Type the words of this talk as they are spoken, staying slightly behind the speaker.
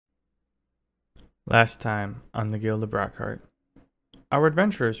Last time on the Guild of Brockheart, our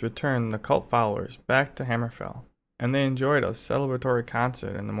adventurers returned the cult followers back to Hammerfell, and they enjoyed a celebratory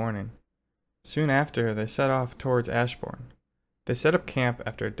concert in the morning. Soon after, they set off towards Ashbourne. They set up camp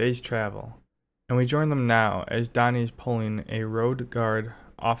after a day's travel, and we join them now as Donny's pulling a road guard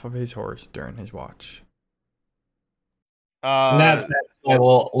off of his horse during his watch. And that's my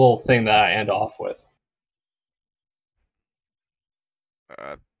little thing that I end off with.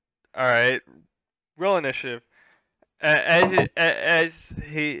 All right, roll initiative. They're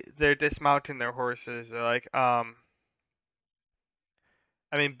dismounting their horses, they're like, I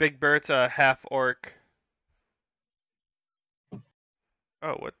mean, Big Bert's a half orc.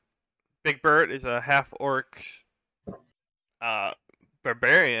 Oh, what? Big Bert is a half orc,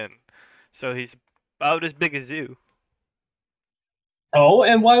 barbarian, so he's about as big as you. Oh,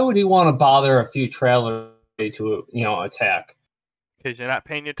 and why would he want to bother a few travelers to, attack? Because you're not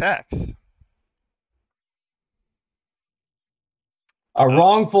paying your tax. A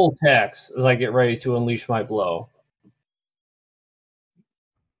wrongful tax as I get ready to unleash my blow.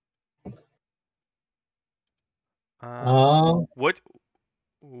 What?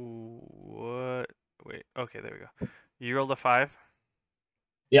 What? Wait. Okay, there we go. You rolled a 5.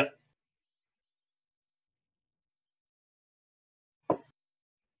 Yep.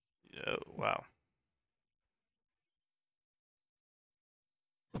 Oh, wow.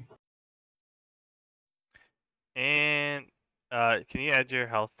 And can you add your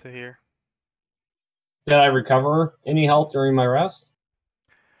health to here? Did I recover any health during my rest?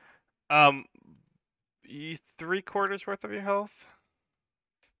 3/4 worth of your health,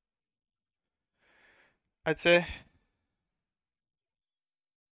 I'd say.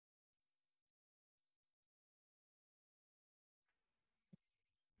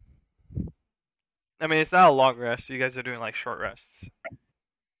 I mean, it's not a long rest. You guys are doing like short rests.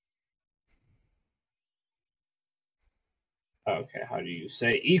 Okay, how do you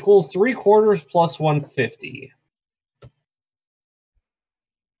say equals 3/4 plus 150?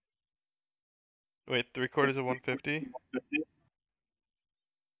 Wait, 3/4 of 150?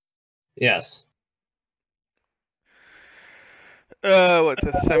 Yes. What's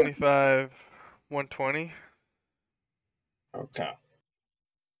a 75, 120? Okay.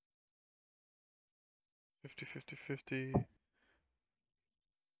 50, 50, 50.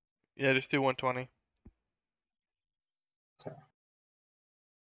 Yeah, just do 120. Okay.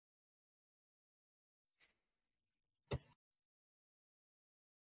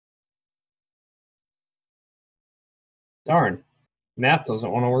 Darn. Math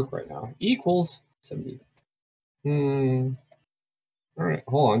doesn't want to work right now. Equals 70. Alright,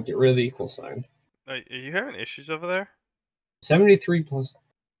 hold on. Get rid of the equal sign. Are you having issues over there? 73 plus...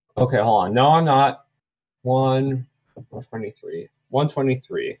 Okay, hold on. No, I'm not. 123.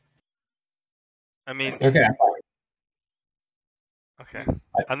 123. I mean... Okay. Okay.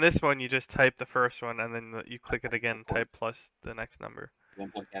 On this one, you just type the first one, and then you click it again, type plus the next number.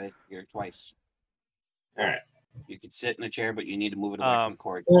 Then look at it here twice. Alright. You can sit in a chair, but you need to move it away from the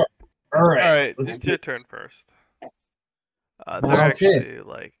cord. Alright. It's your turn first. They're actually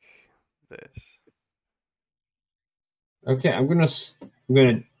like this. Okay, I'm gonna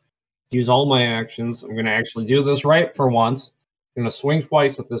use all my actions. I'm gonna actually do this right for once. I'm gonna swing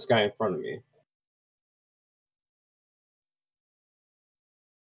twice at this guy in front of me.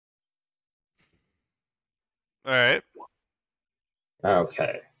 Alright.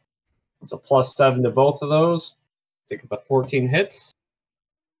 Okay. So +7 to both of those. Take the 14 hits.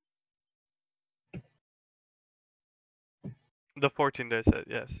 The 14 does hit,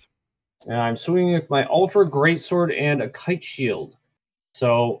 yes. And I'm swinging with my Ultra Greatsword and a Kite Shield.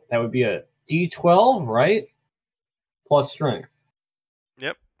 So that would be a D12, right? Plus Strength.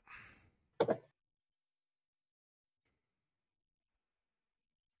 Yep.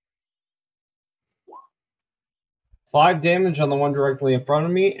 Five damage on the one directly in front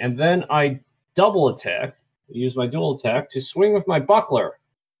of me, and then I double attack. Use my dual attack to swing with my buckler.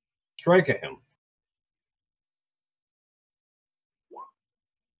 Strike at him.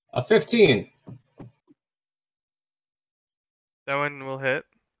 A 15. That one will hit.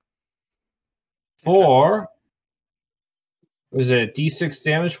 For... Was it D6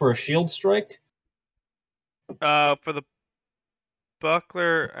 damage for a shield strike? For the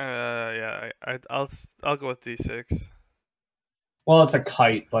buckler, yeah, I'll go with D6. Well, it's a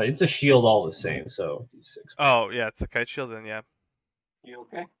kite, but it's a shield all the same, so D6. Oh, yeah, it's a kite shield, then yeah. You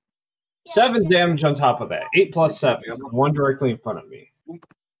okay? 7 damage on top of that. 8 plus 7. One directly in front of me.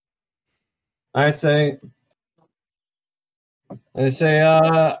 I say,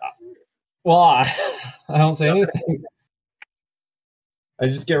 well, I don't say anything. I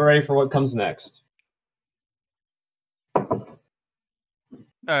just get ready for what comes next.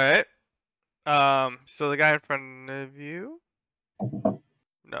 Alright. So the guy in front of you?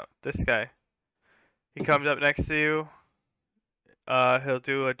 No, this guy. He comes up next to you. He'll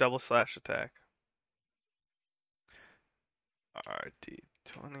do a double slash attack.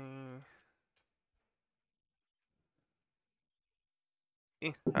 RD20.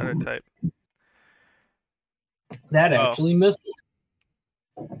 How to type? That Oh. actually misses.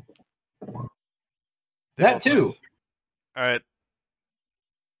 They That both too. miss. Alright.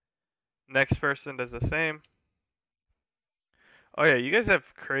 Next person does the same. Oh yeah, you guys have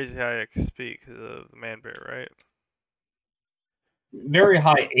crazy high XP because of the man bear, right? Very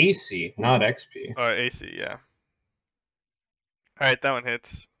high AC, not XP. Or AC, yeah. Alright, that one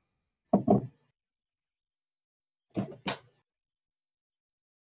hits.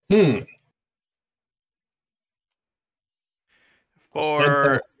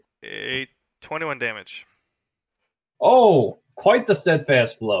 For a 21 damage. Oh, quite the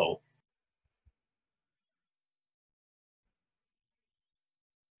steadfast blow.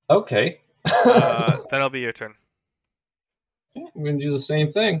 Okay. That'll be your turn. I'm going to do the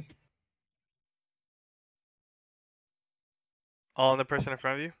same thing. All on the person in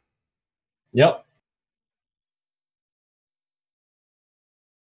front of you? Yep.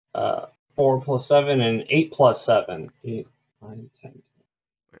 4 plus 7 and 8 plus 7. 8, 9, 10.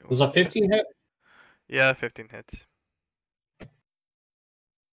 Was a 15 hit? Yeah, 15 hits.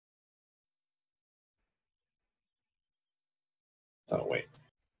 Oh, wait.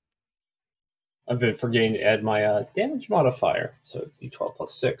 I've been forgetting to add my damage modifier. So it's d12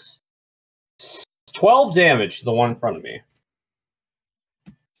 plus 6. 12 damage to the one in front of me.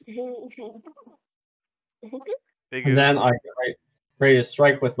 Big And then I get ready to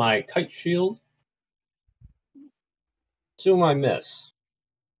strike with my kite shield. Assume I miss.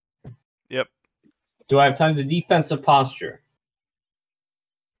 Yep. Do I have time to defensive posture?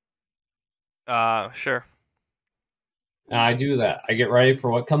 Sure. And I do that. I get ready for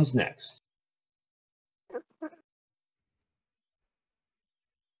what comes next.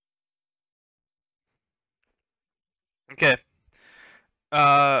 Okay.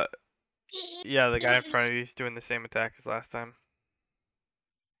 Yeah, the guy in front of you is doing the same attack as last time.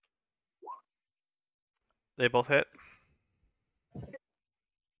 They both hit.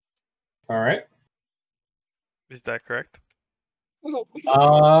 All right. Is that correct?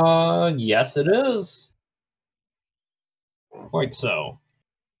 Yes, it is. Quite so.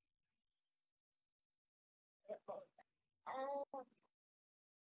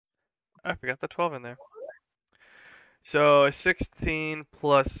 I forgot the 12 in there. So a 16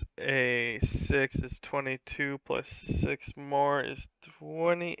 plus a 6 is 22 plus 6 more is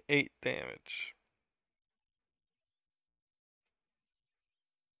 28 damage.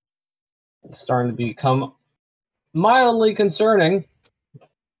 It's starting to become mildly concerning.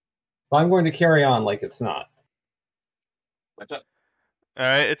 I'm going to carry on like it's not. What's up?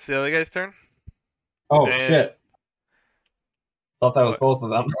 Alright, it's the other guy's turn. Oh, And- shit. Thought that was What? both of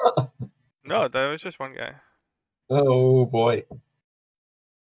them. No, that was just one guy. Oh, boy.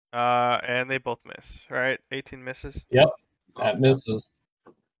 And they both miss, right? 18 misses. Yep, Oh, that misses.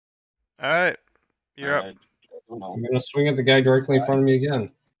 Alright, you're up. no. I'm going to swing at the guy directly in front of me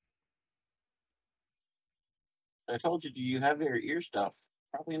again. I told you, do you have your ear stuff?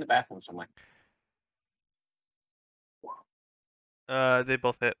 Probably in the bathroom somewhere. They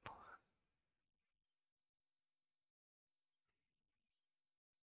both hit.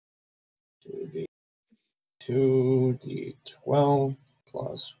 Two D12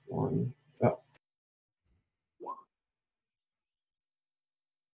 plus 1. Oh.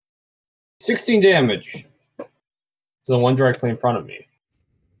 16 damage to the one directly in front of me.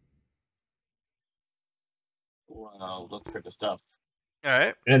 Well, look for the stuff.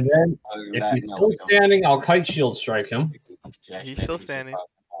 Alright, And then, Other than if that, he's no, still we don't. standing, I'll kite shield strike him. he's still standing.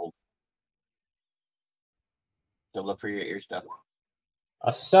 So look for your ear stuff.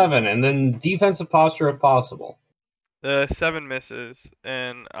 A 7, and then defensive posture if possible. The 7 misses,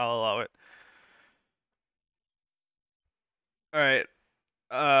 and I'll allow it. Alright,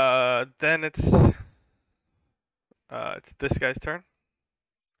 then it's this guy's turn.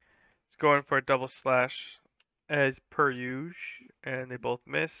 He's going for a double slash as per usual, and they both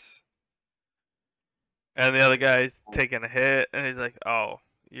miss. And the other guy's taking a hit, and he's like, "Oh,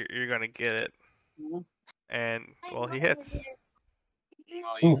 you're gonna get it." And well, he hits.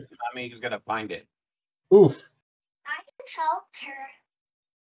 Well, I mean, he's gonna find it. Oof. I can help her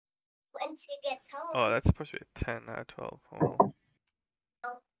when she gets home. Oh, that's supposed to be a 10, not a 12. Oh,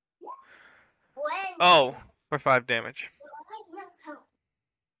 When oh, for 5 damage.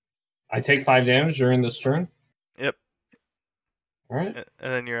 I take 5 damage during this turn. Yep. All right.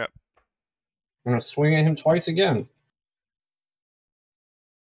 And then you're up. I'm gonna swing at him twice again.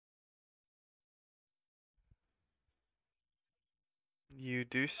 You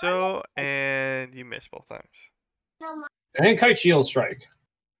do so, and you miss both times. And kite shield strike.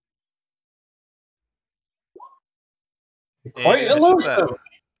 And Quite you miss with that. elusive.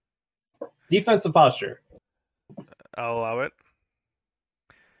 Defensive posture. I'll allow it.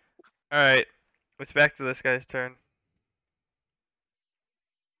 Alright. It's back to this guy's turn.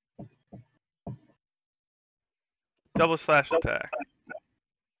 Double slash attack.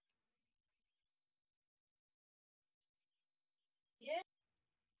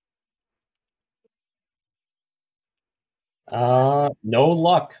 No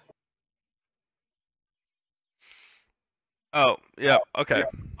luck. Oh, yep, okay.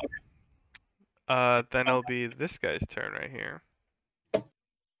 Then it'll be this guy's turn right here.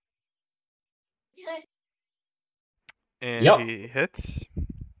 And Yep. he hits.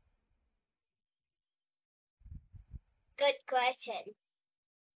 Good question,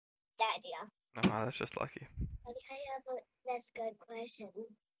 Daddy. Oh, that's just lucky. That's good question,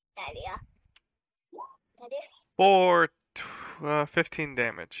 Daddy. Daddy. For 15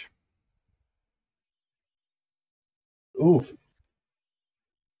 damage. Oof.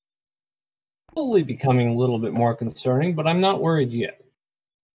 Slowly becoming a little bit more concerning, but I'm not worried yet.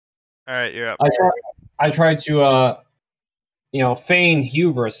 Alright, you're up. I tried to feign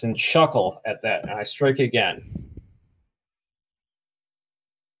hubris and chuckle at that, and I strike again.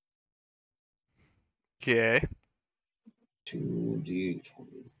 Okay. 2d20.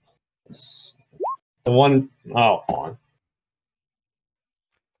 The one oh on.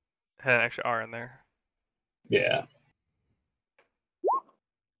 Had an extra R in there. Yeah.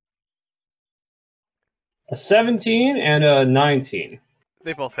 A 17 and a 19.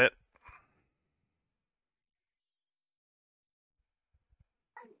 They both hit.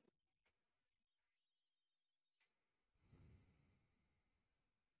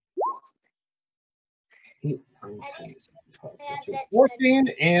 Eight, 9, 10, 12, 13, 14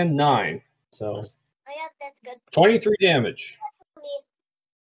 and 9. So That's good. 23 damage.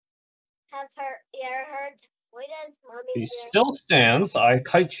 Have her ear hurt? Why does mommy He still stands. I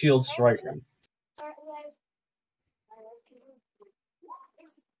kite shield strike him.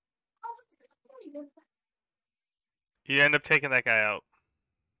 You end up taking that guy out.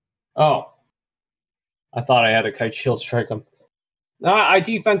 Oh. I thought I had a kite shield strike him. I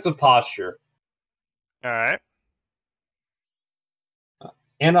defensive posture. Alright.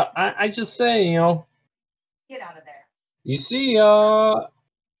 And I just say, Get out of there. you see,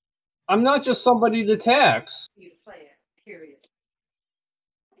 I'm not just somebody to tax. You play it, period.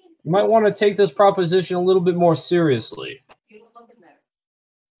 You might want to take this proposition a little bit more seriously. You don't look in there.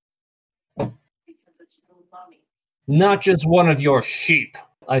 Because it's no mommy. Not just one of your sheep,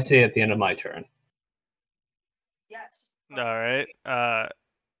 I say at the end of my turn. Yes. Alright.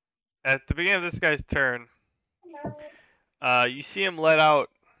 At the beginning of this guy's turn, you see him let out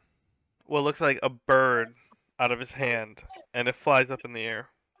what looks like a bird out of his hand, and it flies up in the air.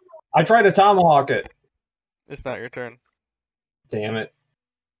 I try to tomahawk it. It's not your turn. Damn it.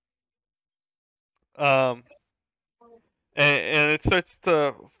 And it starts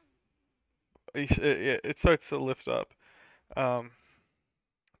to it starts to lift up.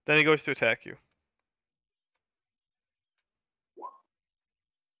 Then he goes to attack you.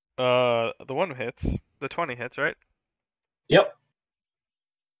 The one hits. The 20 hits, right? Yep.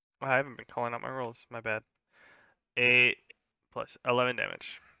 I haven't been calling out my rolls. My bad. 8 plus 11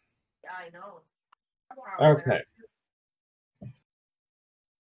 damage. I know. Okay.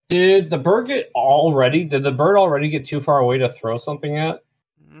 Did the bird already get too far away to throw something at?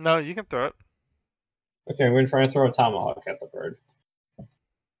 No, you can throw it. Okay, I'm going to try and throw a tomahawk at the bird.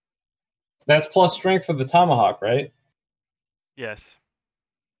 That's plus strength for the tomahawk, right? Yes.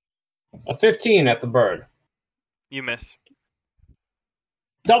 A 15 at the bird. You miss.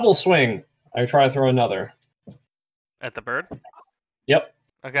 Double swing. I try to throw another. At the bird? Yep.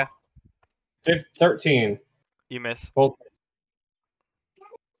 Okay. 13. You miss. Both.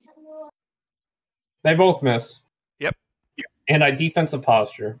 They both miss. Yep. And I defensive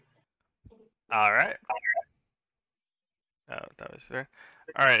posture. Alright. Oh, that was there.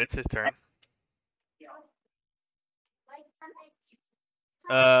 Alright, it's his turn.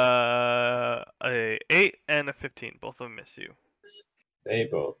 A 8 and a 15. Both of them miss you. They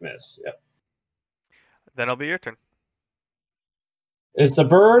both miss. Yep. Then it'll be your turn. Is the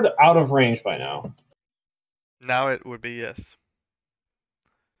bird out of range by now? Now it would be yes.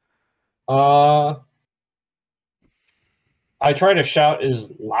 I try to shout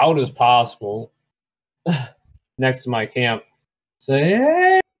as loud as possible next to my camp.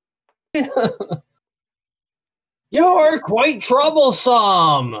 Say, hey, you're quite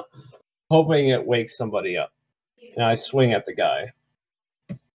troublesome. Hoping it wakes somebody up. And I swing at the guy.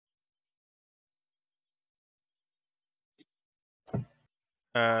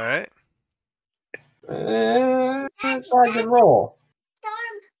 All right. It's not a good roll. Storm.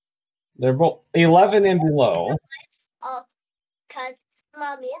 They're both 11 and below. Oh, cause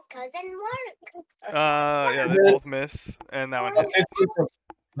mommy's cousin Mark. Yeah, they both miss, and that one The hits. 15 for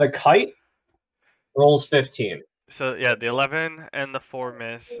the kite rolls 15. So yeah, the 11 and the 4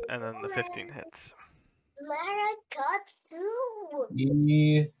 miss, and then the 15 hits. Mara got two.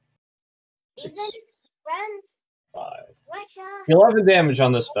 E Even friends, 5. Russia, 11 damage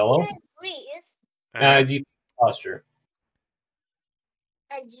on this fellow. and Greece, All And I right. defend posture.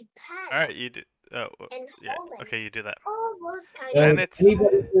 and Japan, All right, you do. Oh, and yeah. Holland. Okay, you do that. All those kind And Does of it's-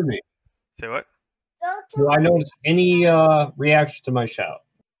 anybody hear me? Say what? go Do I to notice any reaction to my shout?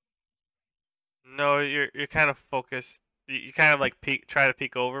 No, you're kind of focused. You kind of like try to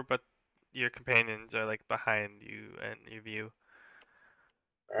peek over, but your companions are like behind you and your view.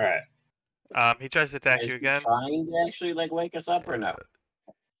 Alright. He tries to attack Is you he again. trying to actually like wake us up or no?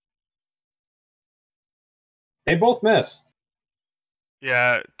 They both miss.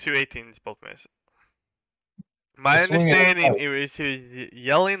 Yeah, 2 18s both miss. My The swing and understanding fight. is he was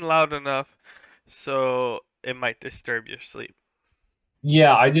yelling loud enough so it might disturb your sleep.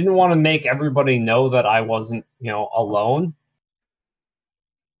 Yeah, I didn't want to make everybody know that I wasn't, alone.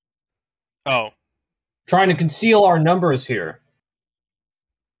 Oh, Trying to conceal our numbers here.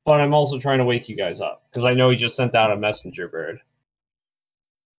 But I'm also trying to wake you guys up. Because I know he just sent out a messenger bird.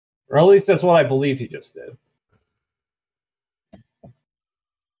 Or at least that's what I believe he just did.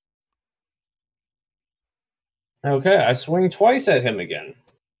 Okay, I swing twice at him again.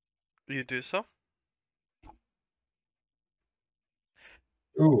 you do so.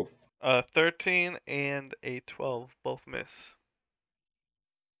 Ooh. 13 and a 12 both miss.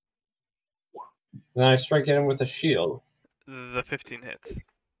 Then I strike at him with a shield. The 15 hits.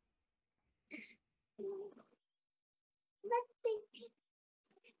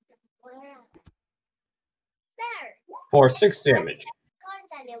 there. For 6 damage.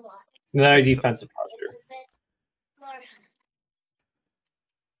 Can't anymore. And then I defensive posture.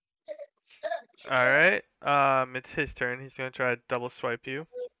 Alright, it's his turn. He's gonna try to double swipe you.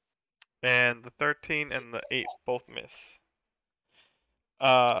 And the 13 and the 8 both miss.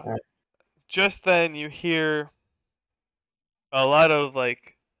 Just then you hear a lot of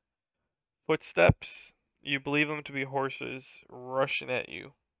like footsteps. You believe them to be horses rushing at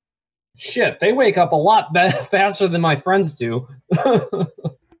you. Shit, they wake up a lot faster than my friends do. I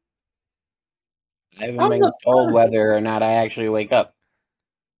haven't I'm been the told first. whether or not I actually wake up.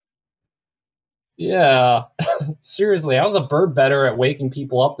 Yeah. Seriously, I was a bird better at waking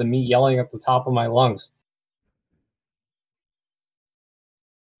people up than me yelling at the top of my lungs.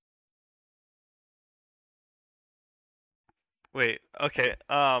 Wait, okay.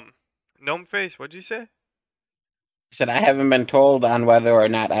 Gnome face, what'd you say? I said I haven't been told on whether or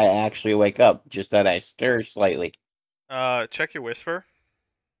not I actually wake up, just that I stir slightly. Check your whisper.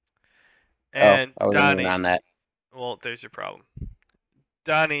 Oh, And I wasn't even Donnie, on that. well, there's your problem.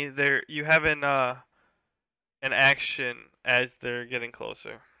 Donnie, you have an action as they're getting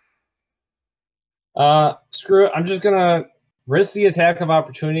closer. Screw it. I'm just gonna risk the attack of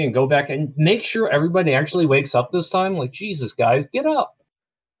opportunity and go back and make sure everybody actually wakes up this time. Like, Jesus, guys, get up.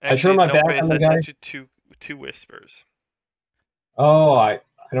 I turn my Gnome back face, on the I guy. sent you two whispers. Oh, I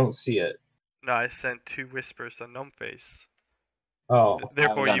don't see it. No, I sent 2 whispers on Gnome face. Oh.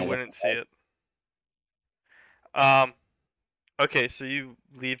 Therefore, on you a wouldn't see different it. Okay, so you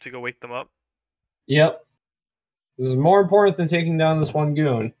leave to go wake them up. Yep. This is more important than taking down this one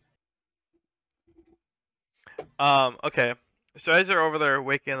goon. Okay. So as they're over there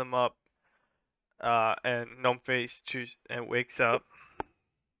waking them up, and Gnome face wakes up,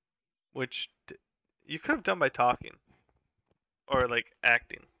 which you could have done by talking or like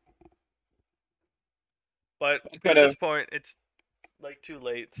acting, but I at could've. this point it's like too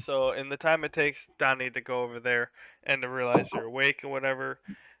late. So in the time it takes Donnie to go over there and to realize they're awake and whatever,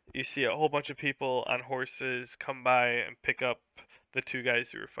 you see a whole bunch of people on horses come by and pick up the 2 guys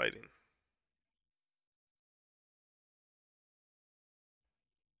who were fighting.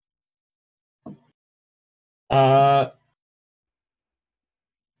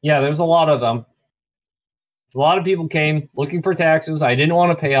 Yeah, there's a lot of them. A lot of people came looking for taxes. I didn't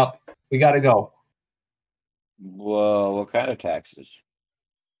want to pay up. We got to go. Whoa, what kind of taxes?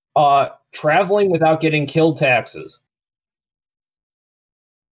 Traveling without getting killed taxes.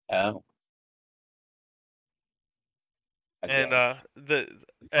 Oh. I And guess.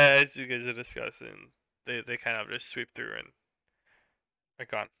 as you guys are discussing, they kind of just sweep through and are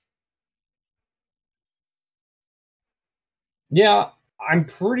gone. Yeah, I'm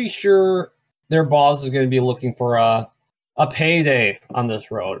pretty sure their boss is going to be looking for a payday on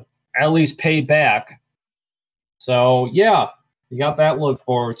this road. At least pay back. So, yeah, you got that to look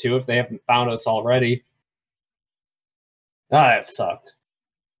forward to if they haven't found us already. Ah, that sucked.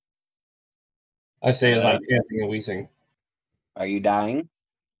 I say as I'm panting and wheezing. Are you dying?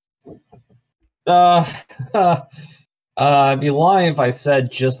 I'd be lying if I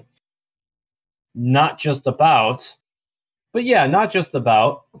said just not just about. But yeah, not just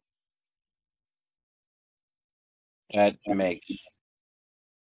about. That makes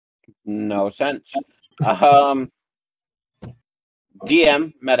no sense.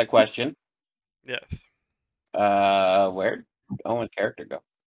 DM, meta question. Yes. Where'd Owen's character go?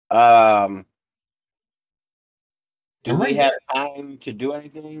 Do we have time to do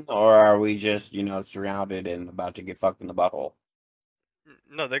anything, or are we just, surrounded and about to get fucked in the butthole?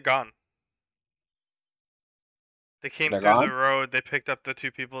 No, they're gone. They came They're through the gone? road. They picked up the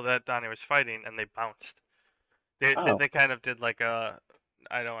two people that Donnie was fighting, and they bounced. Oh. They kind of did like a,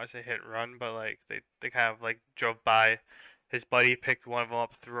 I don't want to say hit and run, but like they kind of like drove by. His buddy picked one of them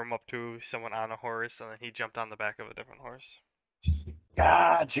up, threw him up to someone on a horse, and then he jumped on the back of a different horse.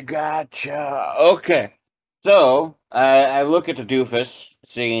 Gotcha. Okay. So, I look at the doofus,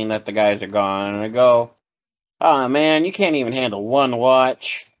 seeing that the guys are gone, and I go, oh man, you can't even handle one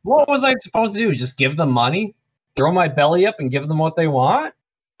watch. What was I supposed to do? Just give them money? Throw my belly up and give them what they want?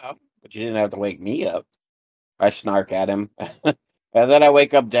 Oh, but you didn't have to wake me up. I snark at him. And then I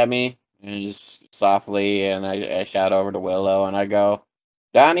wake up Demi, and just softly, and I shout over to Willow, and I go,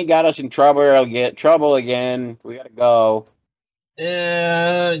 Donnie got us in trouble again. We gotta go.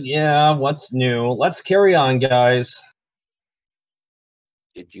 Yeah, what's new? Let's carry on, guys.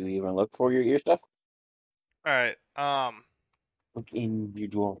 Did you even look for your ear stuff? All right. Look in your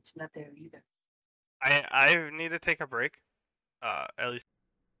drawer. It's not there either. I need to take a break. At least.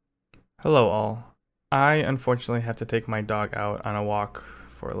 Hello, all. I unfortunately have to take my dog out on a walk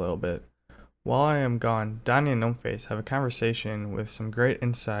for a little bit. While I am gone, Donnie and Gnomeface have a conversation with some great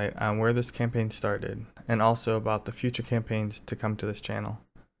insight on where this campaign started, and also about the future campaigns to come to this channel.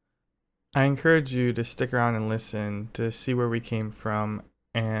 I encourage you to stick around and listen to see where we came from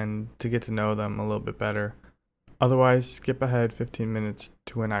and to get to know them a little bit better. Otherwise, skip ahead 15 minutes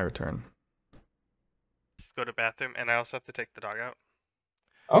to when I return. Let's go to bathroom, and I also have to take the dog out.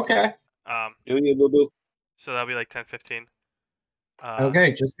 Okay. Do you, boo boo? So that'll be like 10:15.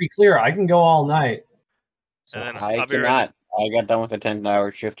 Okay, just be clear. I can go all night. So And then I I'll be ready. cannot. I got done with a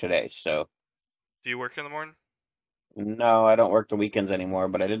 10-hour shift today, so. Do you work in the morning? No, I don't work the weekends anymore,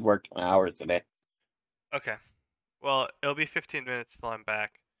 but I did work 10 hours today. Okay. Well, it'll be 15 minutes till I'm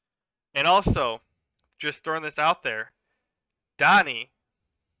back. And also, just throwing this out there, Donnie,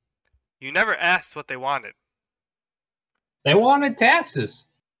 you never asked what they wanted. they wanted taxes.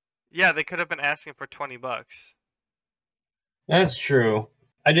 Yeah, they could have been asking for $20. That's true.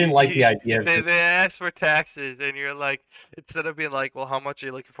 I didn't like the idea of They asked for taxes, and you're like, instead of being like, well, how much are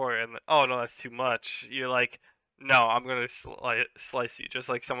you looking for? And oh no, that's too much. You're like, no, I'm gonna slice you. Just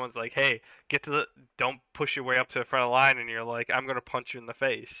like someone's like, hey, don't push your way up to the front of the line, and you're like, I'm gonna punch you in the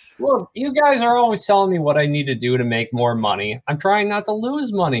face. Look, you guys are always telling me what I need to do to make more money. I'm trying not to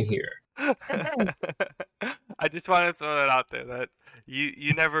lose money here. I just wanted to throw that out there that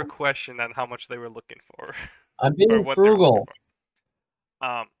you never questioned on how much they were looking for. I'm Or being what they were looking frugal. for.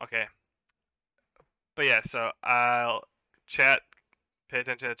 Okay. But yeah, so I'll chat, pay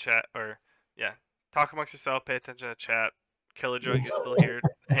attention to chat, or yeah, talk amongst yourself, pay attention to chat. Killjoy is still here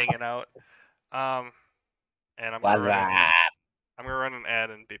hanging out. And I'm What's gonna up? run an ad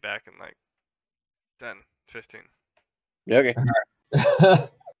and be back in like 10, 15. Okay.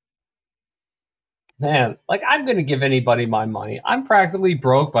 Man, like I'm gonna give anybody my money. I'm practically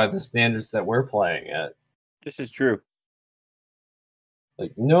broke by the standards that we're playing at. This is true.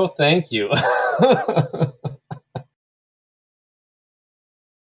 Like, no, thank you.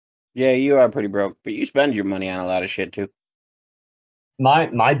 Yeah, you are pretty broke, but you spend your money on a lot of shit too.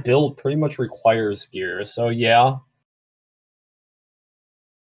 My build pretty much requires gear, so yeah.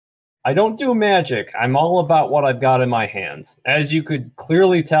 I don't do magic. I'm all about what I've got in my hands. As you could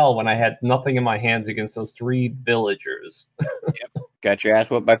clearly tell when I had nothing in my hands against those 3 villagers. Got your ass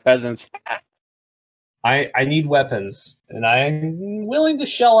whooped by peasants. I need weapons, and I'm willing to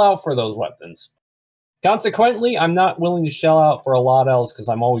shell out for those weapons. Consequently, I'm not willing to shell out for a lot else because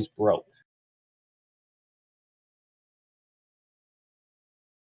I'm always broke.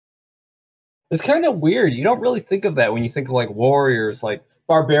 It's kind of weird. You don't really think of that when you think of like warriors, like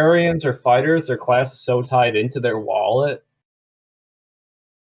barbarians or fighters. Their class is so tied into their wallet.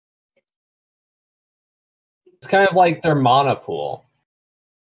 It's kind of like their mana pool,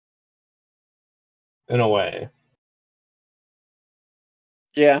 in a way.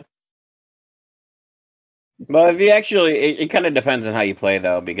 Yeah. Well, if you actually, it kind of depends on how you play,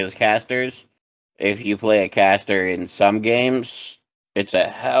 though, because casters, if you play a caster in some games, it's a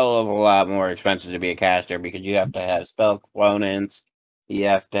hell of a lot more expensive to be a caster because you have to have spell components, you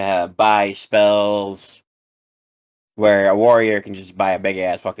have to have buy spells, where a warrior can just buy a big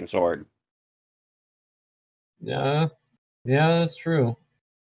ass fucking sword. Yeah, that's true.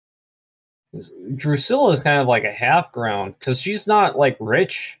 Drusilla is kind of like a half ground because she's not like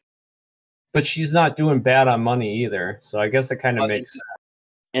rich, but she's not doing bad on money either. So I guess it kind of makes sense.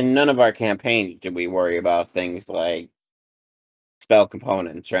 In none of our campaigns did we worry about things like spell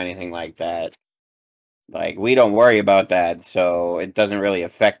components or anything like that. Like, we don't worry about that, so it doesn't really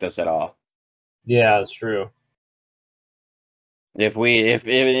affect us at all. Yeah, it's true. If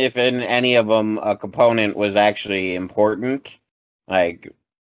in any of them a component was actually important, like,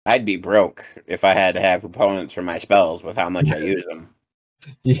 I'd be broke if I had to have components for my spells with how much I use them.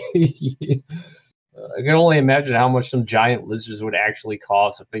 I can only imagine how much some giant lizards would actually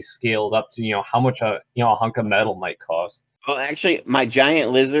cost if they scaled up to how much a hunk of metal might cost. Well, actually, my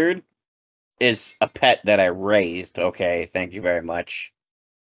giant lizard is a pet that I raised. Okay, thank you very much.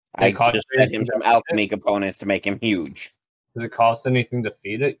 I just fed him some alchemy components to make him huge. Does it cost anything to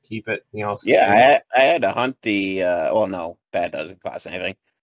feed it? Keep it, Yeah, I had to hunt the. Well, no, that doesn't cost anything.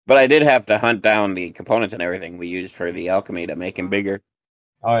 But I did have to hunt down the components and everything we used for the alchemy to make him bigger.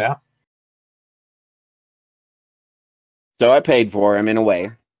 Oh yeah. So I paid for him in a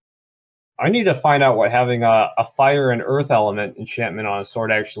way. I need to find out what having a fire and earth element enchantment on a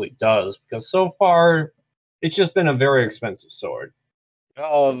sword actually does, because so far it's just been a very expensive sword.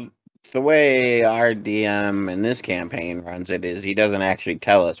 The way our DM in this campaign runs it is he doesn't actually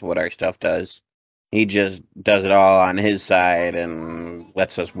tell us what our stuff does. He just does it all on his side and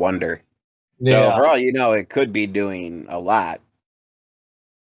lets us wonder. Yeah. So for all you know, it could be doing a lot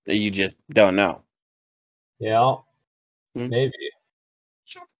that you just don't know. Yeah. Maybe.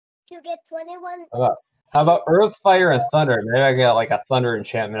 To get 21. How about earth, fire, and thunder? Maybe I get like a thunder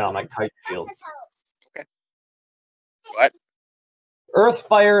enchantment on my kite shield. Okay. What? Earth,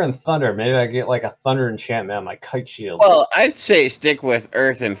 fire, and thunder. Maybe I get like a thunder enchantment on my kite shield. Well, I'd say stick with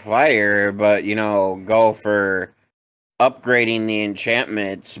earth and fire, but go for upgrading the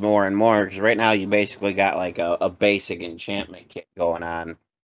enchantments more and more, because right now you basically got like a basic enchantment kit going on.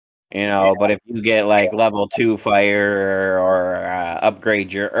 But if you get like level 2 fire or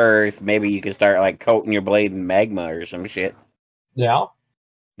upgrade your earth, maybe you can start like coating your blade in magma or some shit. Yeah.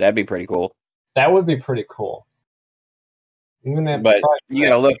 That'd be pretty cool. That would be pretty cool. I'm gonna have But to try you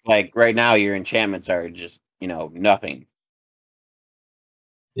gotta look like right now your enchantments are just, nothing.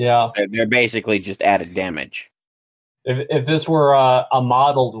 Yeah. They're basically just added damage. If this were a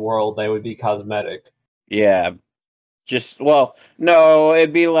modeled world, they would be cosmetic. Yeah. No,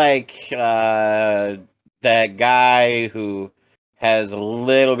 it'd be like that guy who has a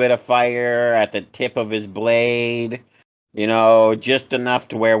little bit of fire at the tip of his blade, just enough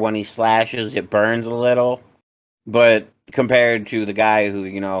to where when he slashes, it burns a little. But compared to the guy who,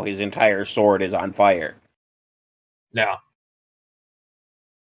 his entire sword is on fire. Yeah.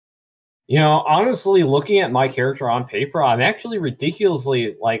 Honestly, looking at my character on paper, I'm actually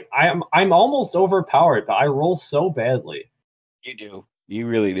ridiculously I'm almost overpowered, but I roll so badly. You do. You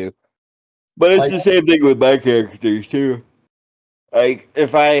really do. But it's the same thing with my characters too. Like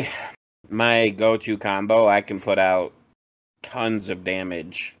my go-to combo, I can put out tons of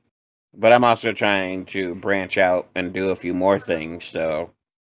damage. But I'm also trying to branch out and do a few more things, so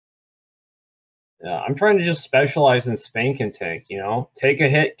Yeah, I'm trying to just specialize in spank and tank, Take a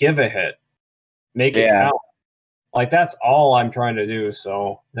hit, give a hit. Make it count. Like that's all I'm trying to do,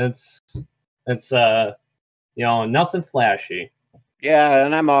 so it's nothing flashy. Yeah,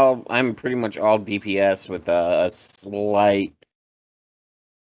 and I'm pretty much all DPS with a slight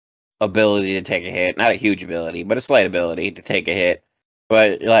ability to take a hit. Not a huge ability, but a slight ability to take a hit.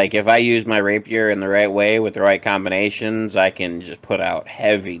 But like if I use my rapier in the right way with the right combinations, I can just put out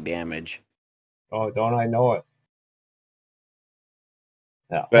heavy damage. Oh, don't I know it?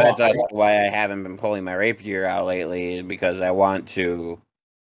 Yeah. But that's also why I haven't been pulling my rapier out lately, because I'm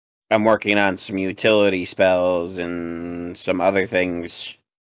working on some utility spells and some other things.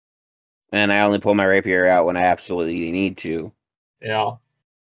 And I only pull my rapier out when I absolutely need to. Yeah.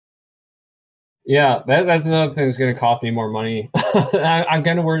 Yeah, that's another thing that's going to cost me more money. I'm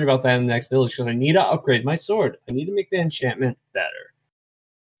kind of worried about that in the next village because I need to upgrade my sword. I need to make the enchantment better.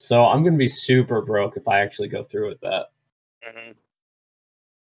 So I'm going to be super broke if I actually go through with that. Mhm.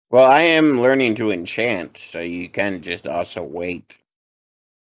 Well, I am learning to enchant, so you can just also wait.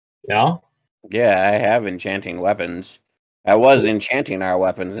 Yeah? Yeah, I have enchanting weapons. I was enchanting our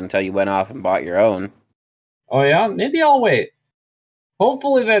weapons until you went off and bought your own. Oh, yeah? Maybe I'll wait.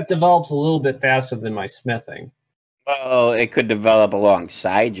 Hopefully that develops a little bit faster than my smithing. Well, it could develop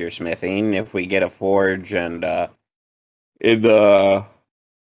alongside your smithing if we get a forge and in the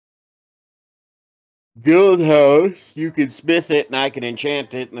guild house, you can smith it and I can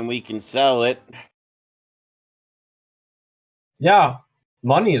enchant it and then we can sell it. Yeah,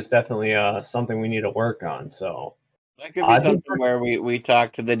 money is definitely something we need to work on. So That could be I'd be something where we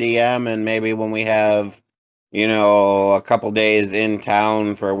talk to the DM and maybe when we have, you know, a couple days in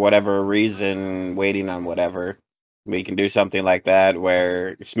town for whatever reason, waiting on whatever, we can do something like that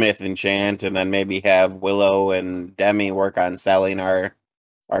where Smith enchant and then maybe have Willow and Demi work on selling our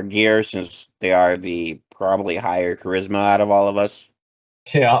gear since they are the probably higher charisma out of all of us.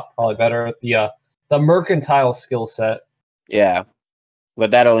 yeah, probably better at the mercantile skill set. Yeah.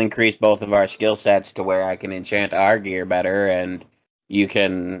 But that'll increase both of our skill sets to where I can enchant our gear better and you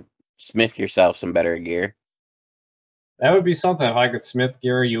can smith yourself some better gear. That would be something if I could smith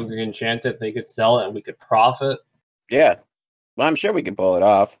gear, you could enchant it, they could sell it, and we could profit. Yeah. Well, I'm sure we can pull it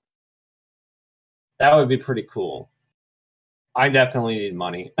off. That would be pretty cool. I definitely need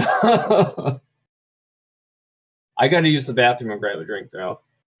money. I got to use the bathroom and grab a drink, though.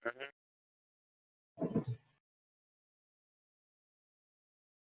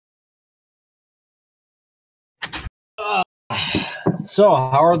 So,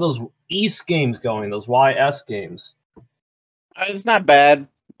 how are those East games going? Those YS games? It's not bad.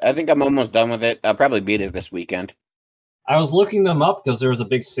 I think I'm almost done with it. I'll probably beat it this weekend. I was looking them up because there was a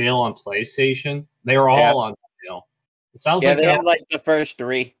big sale on PlayStation. They were all on sale. It sounds Yeah, like they had like the first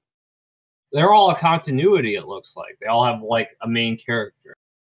 3. they're all a continuity. It looks like they all have like a main character.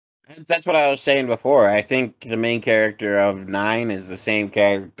 That's what I was saying before. I think the main character of 9 is the same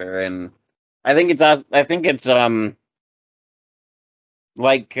character, and I think it's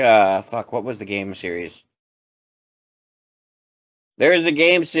like fuck, what was the game series? There is a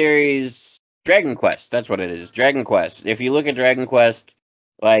game series, Dragon Quest. That's what it is, Dragon Quest. If you look at Dragon Quest,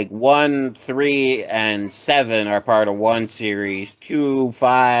 like 1, 3, and 7 are part of one series. 2,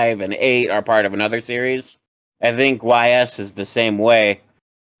 5, and 8 are part of another series. I think YS is the same way.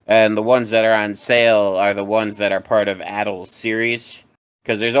 And the ones that are on sale are the ones that are part of Addle's series.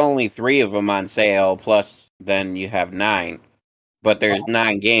 Because there's only 3 of them on sale, plus then you have 9. But there's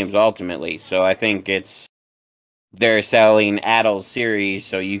 9 games ultimately, so I think they're selling Addle's series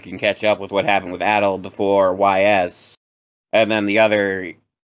so you can catch up with what happened with Addle before YS. And then the other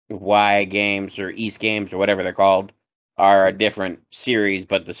Y games or East games or whatever they're called are a different series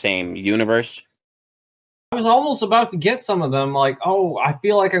but the same universe. I was almost about to get some of them. Like, oh, I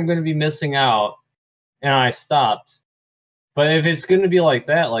feel like I'm going to be missing out, and I stopped. But if it's going to be like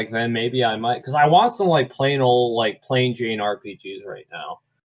that, like then maybe I might, because I want some like plain old like plain Jane RPGs right now.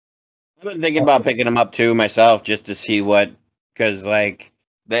 I've been thinking about picking them up too myself just to see what, because like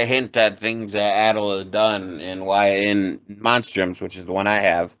they hint at things that Addle has done in Monstrums, which is the one I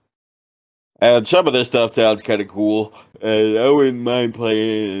have. And some of this stuff sounds kind of cool. I wouldn't mind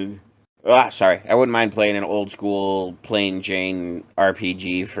playing. I wouldn't mind playing an old school plain Jane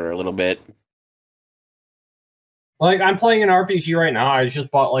RPG for a little bit. Like I'm playing an RPG right now. I just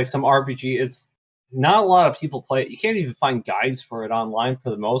bought like some RPG. It's not a lot of people play it. You can't even find guides for it online for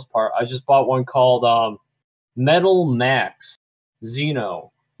the most part. I just bought one called Metal Max Xeno.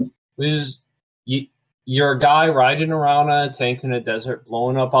 Which is you're a guy riding around on a tank in a desert,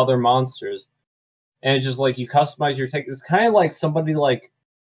 blowing up other monsters, and it's just like you customize your tank. It's kind of like somebody like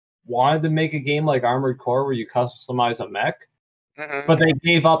wanted to make a game like Armored Core where you customize a mech, but they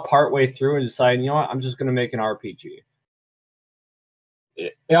gave up partway through and decided, you know what, I'm just going to make an RPG.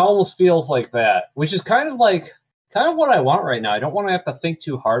 It almost feels like that, which is kind of what I want right now. I don't want to have to think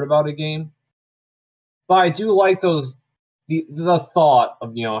too hard about a game, but I do like the thought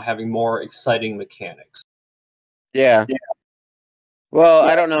of having more exciting mechanics. Yeah. Well,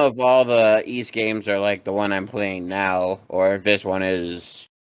 I don't know if all the East games are like the one I'm playing now, or if this one is,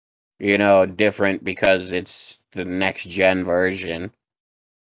 different because it's the next gen version.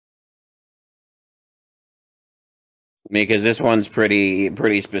 Because this one's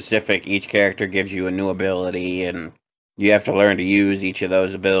pretty specific. Each character gives you a new ability, and you have to learn to use each of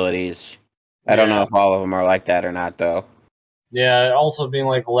those abilities. I don't know if all of them are like that or not, though. Yeah, also being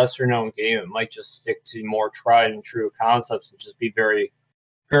like a lesser known game, it might just stick to more tried and true concepts and just be very,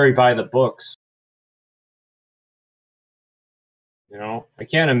 very by the books. You know, I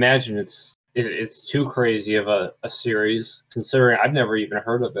can't imagine it's too crazy of a series, considering I've never even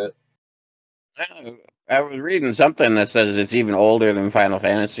heard of it. I was reading something that says it's even older than Final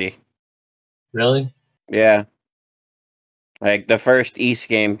Fantasy. Really? Yeah. Like, the first East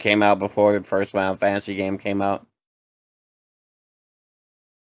game came out before the first Final Fantasy game came out.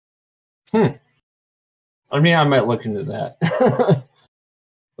 I mean, I might look into that.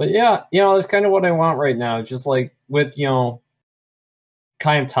 But yeah, that's kind of what I want right now. Just like with,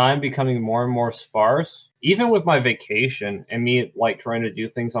 kind of time becoming more and more sparse, even with my vacation and me like trying to do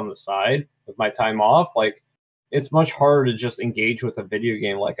things on the side with my time off, like it's much harder to just engage with a video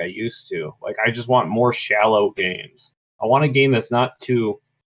game like I used to. Like I just want more shallow games. I want a game that's not too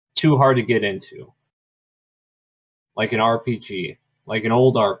hard to get into. Like an RPG, like an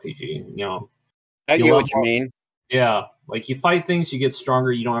old RPG, I You get level what you up. mean. Yeah, like you fight things, you get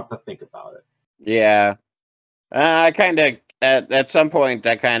stronger, you don't have to think about it. Yeah. I kind of, at some point,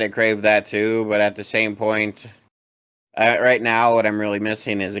 I kind of crave that too, but at the same point, right now, what I'm really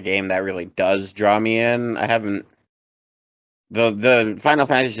missing is a game that really does draw me in. I haven't. The Final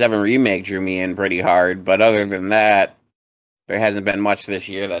Fantasy VII Remake drew me in pretty hard, but other than that, there hasn't been much this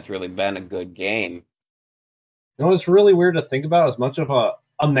year that's really been a good game. It's really weird to think about. As much of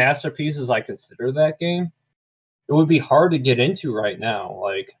a masterpiece as I consider that game, it would be hard to get into right now.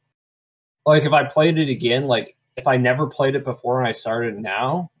 Like if I played it again, like if I never played it before and I started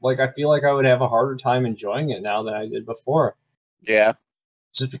now, like I feel like I would have a harder time enjoying it now than I did before. Yeah.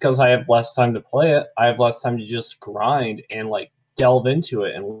 Just because I have less time to play it, I have less time to just grind and like delve into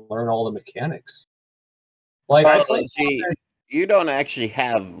it and learn all the mechanics. Like I Well, played. see, you don't actually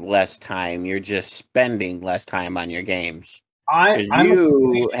have less time. You're just spending less time on your games. Because I'm a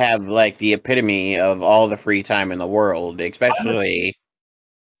you have, like, the epitome of all the free time in the world, especially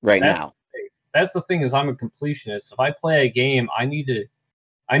right that's now. that's the thing is I'm a completionist. If I play a game, I need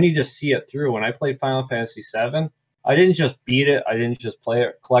to see it through. When I played Final Fantasy VII, I didn't just beat it. I didn't just play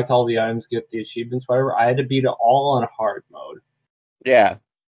it, collect all the items, get the achievements, whatever. I had to beat it all on hard mode. Yeah.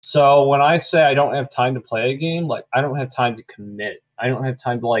 So when I say I don't have time to play a game, like I don't have time to commit. I don't have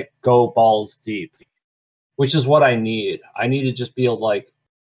time to like go balls deep, which is what I need. I need to just be able to like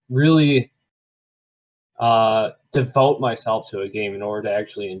really devote myself to a game in order to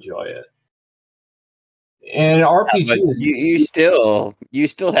actually enjoy it. And But RPG is you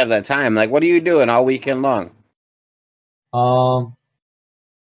still have that time. Like, what are you doing all weekend long? um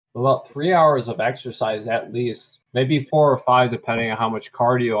about 3 hours of exercise at least, maybe 4 or 5, depending on how much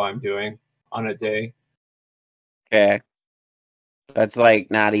cardio I'm doing on a day. Okay. That's like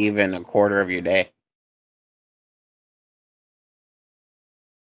not even a quarter of your day.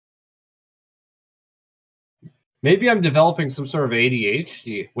 Maybe I'm developing some sort of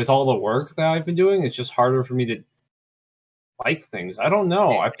ADHD with all the work that I've been doing. It's just harder for me to like things. I don't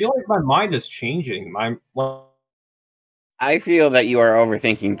know. I feel like my mind is changing. I feel that you are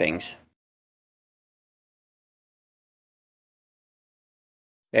overthinking things.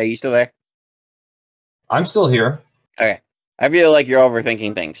 Yeah, you still there? I'm still here. Okay. I feel like you're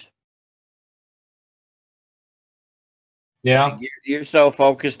overthinking things. Yeah. Like, you're so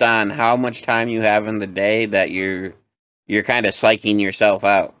focused on how much time you have in the day that you're kind of psyching yourself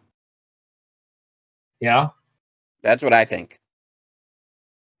out. Yeah. That's what I think.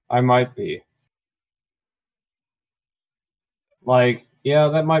 I might be. Like, yeah,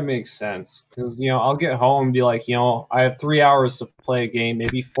 that might make sense. Because, I'll get home and be like, I have 3 hours to play a game,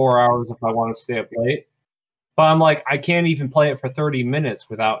 maybe 4 hours if I want to stay up late. But I'm like, I can't even play it for 30 minutes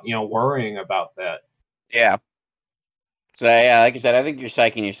without, worrying about that. Yeah. So yeah, like I said, I think you're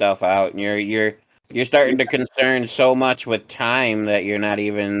psyching yourself out, and you're starting to concern so much with time that you're not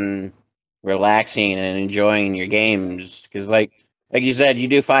even relaxing and enjoying your games. Because like you said, you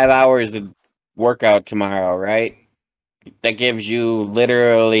do 5 hours of workout tomorrow, right? That gives you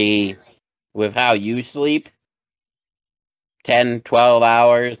literally, with how you sleep, 10, 12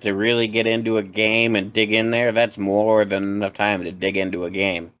 hours to really get into a game and dig in there. That's more than enough time to dig into a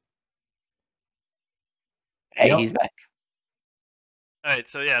game. Hey, Yep. he's back. Alright,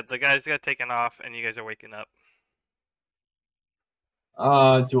 so yeah, the guys got taken off and you guys are waking up.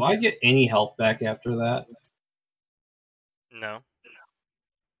 Do I get any health back after that? No.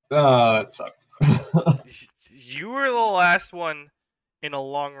 That sucked. You were the last one in a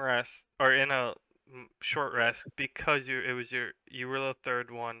long rest, or in a short rest, because you were the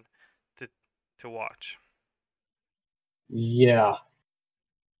third one to watch. Yeah.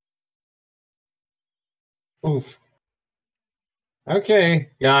 Oof. Okay,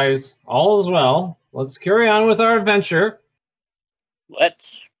 guys, all is well. Let's carry on with our adventure.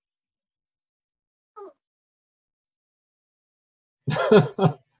 Let's.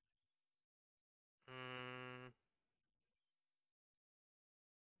 Mm,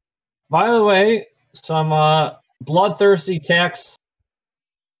 By the way, some bloodthirsty tax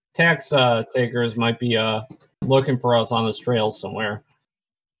takers might be looking for us on this trail somewhere.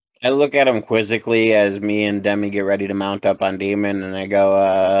 I look at him quizzically as me and Demi get ready to mount up on Demon, and I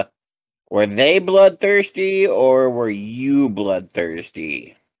go, were they bloodthirsty or were you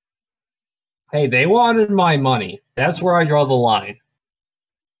bloodthirsty? Hey, they wanted my money. That's where I draw the line.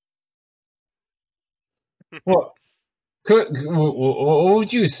 What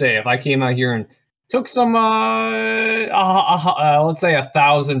would you say if I came out here and took some, let's say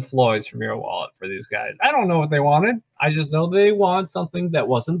 1,000 Floyds from your wallet for these guys? I don't know what they wanted. I just know they want something that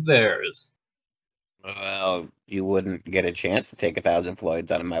wasn't theirs. Well, you wouldn't get a chance to take 1,000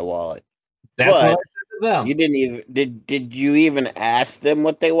 Floyds out of my wallet. That's what I But said to them. you didn't even did you even ask them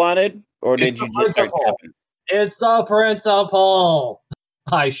what they wanted, or did It's you the just start principle. tapping? It's the principle.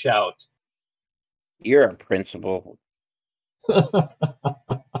 I shout. You're a principal.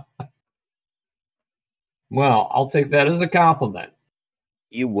 Well, I'll take that as a compliment.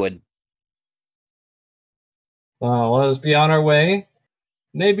 You would. Let us be on our way.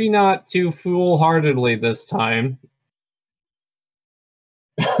 Maybe not too foolhardily this time.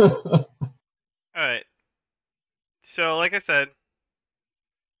 all right. So, like I said,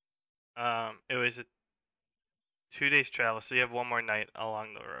 it was a 2 days travel, so you have one more night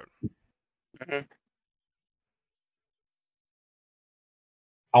along the road. Mhm.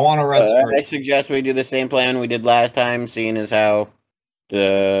 I want to rest I first. suggest we do the same plan we did last time, seeing as how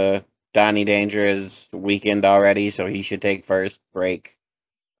the Donny Danger is weakened already, so he should take first break.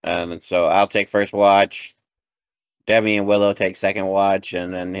 So I'll take first watch. Demi and Willow take second watch,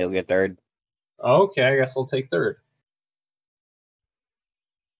 and then he'll get third. Okay, I guess I'll take third.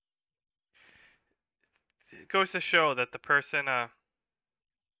 It goes to show that the person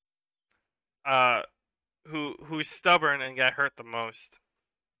who's stubborn and got hurt the most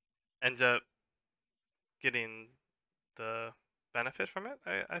ends up getting the benefit from it,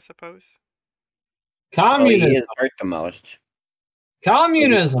 I suppose. Well, he Communism. is hurt the most.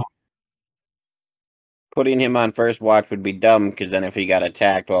 Communism. Putting him on first watch would be dumb, because then if he got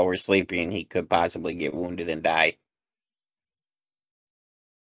attacked while we're sleeping, he could possibly get wounded and die.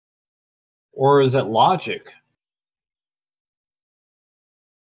 Or is it logic?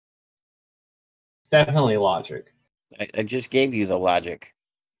 It's definitely logic. I just gave you the logic.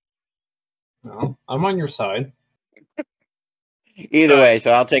 No, I'm on your side. Either way, so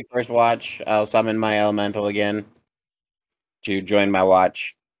I'll take first watch. I'll summon my elemental again to join my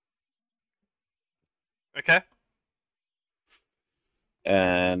watch. Okay.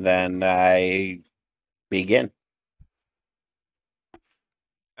 And then I begin.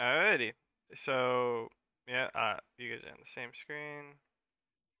 Alrighty. So yeah, you guys are on the same screen.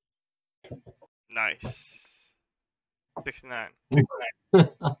 Nice. 69.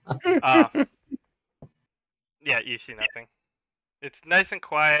 Yeah, you see nothing. It's nice and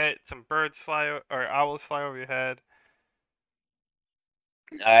quiet. Some birds or owls fly over your head.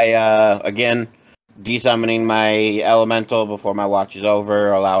 I again desummoning my elemental before my watch is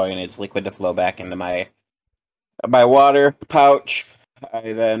over, allowing its liquid to flow back into my water pouch.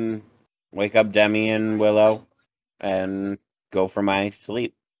 I then wake up Demi and Willow and go for my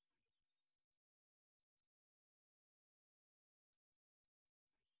sleep.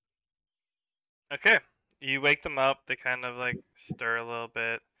 Okay. You wake them up. They kind of like stir a little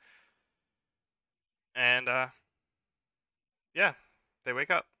bit. And yeah, they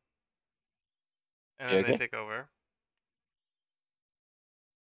wake up. And You then they okay? take over.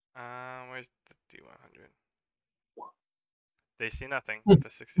 Where's the D100? They see nothing with the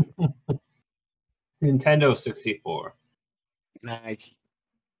 64. Nintendo 64. Nice.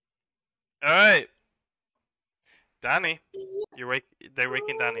 All right, Donnie, they're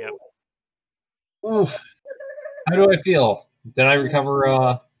waking Donnie up. Oof. How do I feel? Did I recover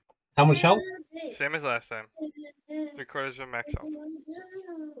how much health? Same as last time. 3/4 of max health.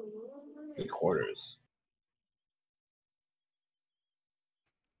 3/4.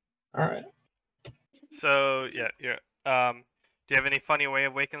 Alright. So yeah, do you have any funny way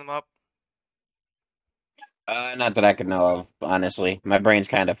of waking them up? Not that I could know of, honestly. My brain's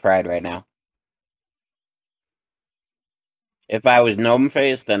kind of fried right now. If I was Gnome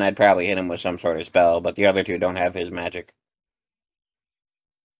Face, then I'd probably hit him with some sort of spell, but the other two don't have his magic.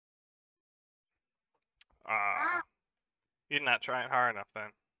 You're not trying hard enough then.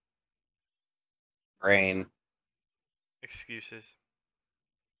 Brain. Excuses.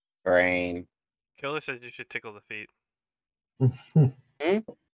 Brain. Killer says you should tickle the feet. Hmm?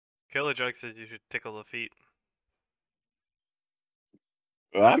 Killer Jug says you should tickle the feet.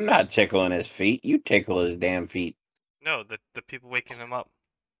 Well, I'm not tickling his feet. You tickle his damn feet. No, the people waking him up.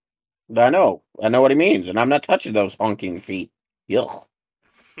 I know what he means, and I'm not touching those honking feet. Yuck.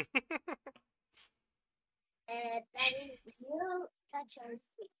 Daddy, you touch your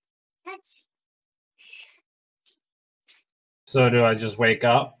feet. Touch. So do I just wake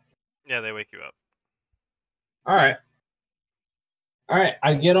up? Yeah, they wake you up. All right.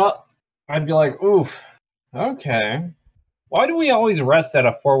 I get up. I'd be like, oof. Okay. Why do we always rest at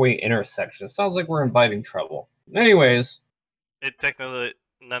a four-way intersection? Sounds like we're inviting trouble. Anyways, It technically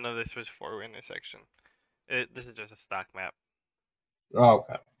none of this was for intersection. This is just a stock map.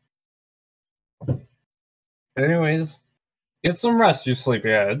 okay. Anyways, get some rest, you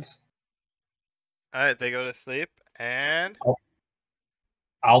sleepyheads. All right, they go to sleep, and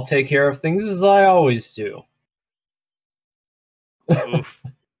I'll take care of things as I always do. oof,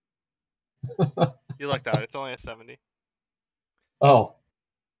 you lucked out. It's only a 70. Oh,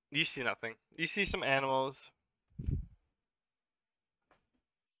 You see nothing. You see some animals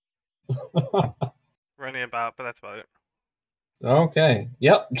running about, but that's about it. okay.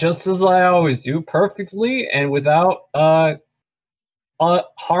 Yep, just as I always do, perfectly and without a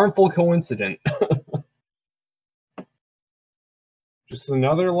harmful coincidence. Just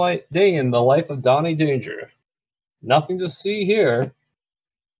another day in the life of Donny Danger. Nothing to see here.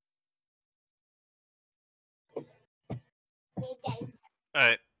 All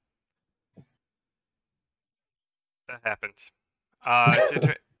right, that happens.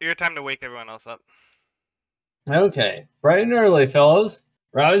 It's your time to wake everyone else up. Okay, bright and early, fellas.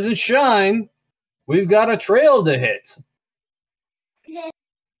 Rise and shine. We've got a trail to hit.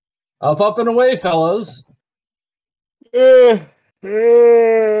 Up and away, fellas. I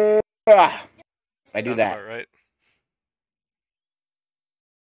do Sounds that. about right.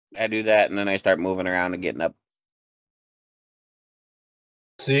 I do that, and then I start moving around and getting up.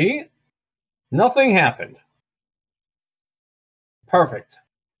 See? Nothing happened. Perfect.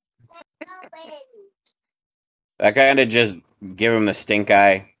 I kind of just give him the stink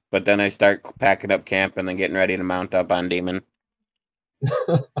eye, but then I start packing up camp and then getting ready to mount up on Demon.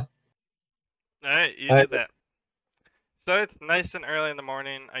 All right, you do that. So it's nice and early in the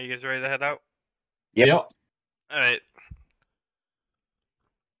morning. Are you guys ready to head out? Yep. All right.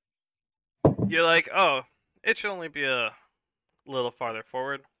 You're like, oh, it should only be a little farther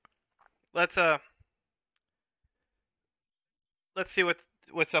forward. Let's see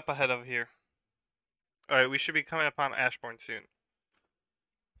what's up ahead of here. All right, we should be coming upon Ashbourne soon.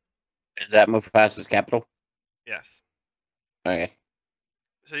 Is that Mufasa's capital? Yes. Okay.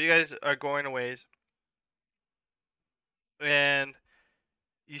 So you guys are going a ways, and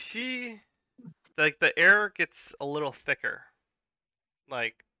you see, like, the air gets a little thicker,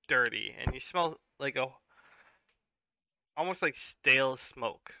 like dirty, and you smell like almost like stale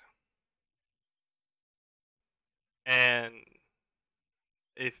smoke. And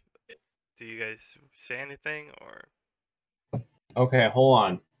do you guys say anything, or Okay, hold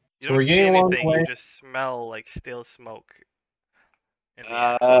on. you So we're don't say getting along the anything? way. You just smell like stale smoke in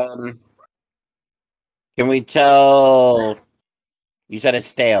the air. Can we tell? You said it's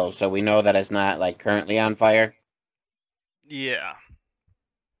stale, so we know that it's not like currently on fire. Yeah.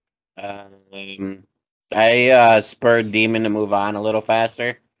 I spurred Demon to move on a little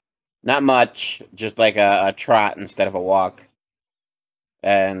faster. Not much, just like a trot instead of a walk.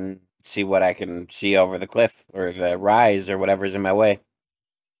 And see what I can see over the cliff or the rise or whatever's in my way.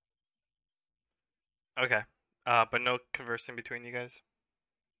 Okay. But no conversing between you guys.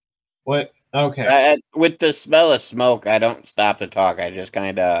 What? Okay. With the smell of smoke, I don't stop to talk. I just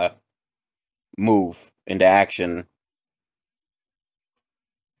kind of move into action.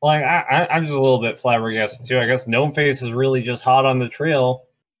 Like I'm just a little bit flabbergasted too. I guess Gnome Face is really just hot on the trail.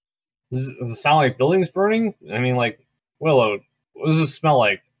 Does it sound like buildings burning? I mean, like, Willow, what does this smell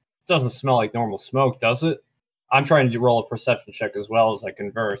like? It doesn't smell like normal smoke, does it? I'm trying to roll a perception check as well as I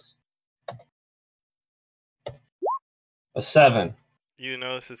converse. A 7. You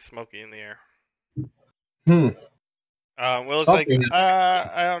notice it's smoky in the air. Hmm. Will's Something. like,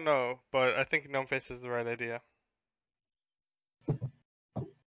 I don't know, but I think Gnome Face is the right idea.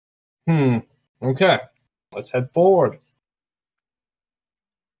 Okay. Let's head forward.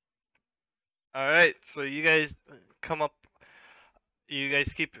 Alright, so you guys come up. You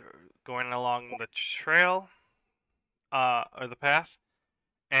guys keep going along the trail, or the path,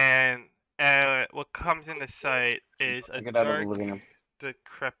 and what comes into sight is a Get out of the dark, living room.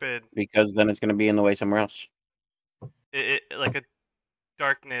 decrepit, Because then it's going to be in the way somewhere else. like a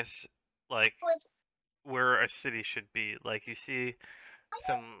darkness, like where a city should be. Like you see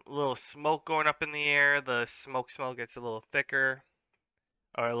some little smoke going up in the air. The smoke smell gets a little thicker,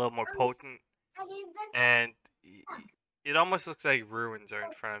 or a little more potent, and it almost looks like ruins are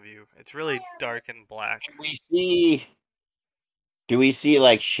in front of you. It's really dark and black. Do we see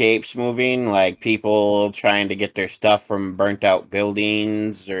like shapes moving, like people trying to get their stuff from burnt out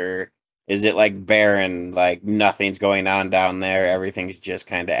buildings, or is it like barren, like nothing's going on down there, everything's just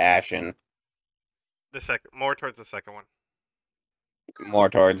kind of ashen? More towards the second one. More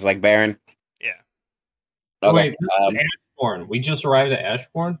towards like barren. Yeah. Okay. Wait, this is Ashbourne. We just arrived at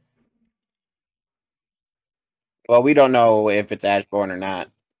Ashbourne? Well, we don't know if it's Ashbourne or not.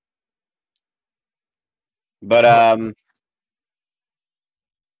 But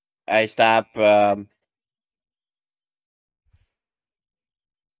I stop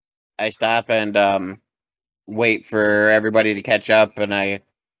and wait for everybody to catch up, and I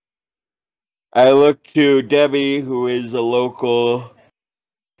look to Debbie, who is a local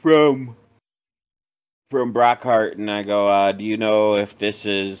from Brockheart, and I go, do you know if this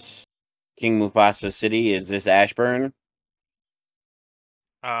is King Mufasa City? Is this Ashbourne?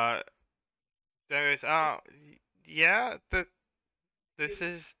 There's yeah, this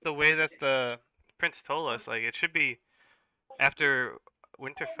is the way that the prince told us. Like it should be after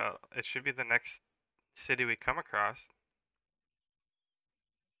Winterfell. It should be the next city we come across.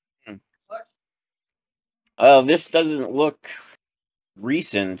 This doesn't look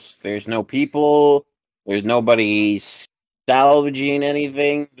recent. There's no people. There's nobody salvaging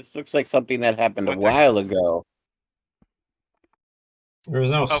anything. This looks like something that happened a while ago.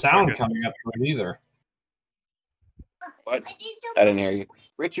 There's no sound coming up to it either. What? I didn't hear you.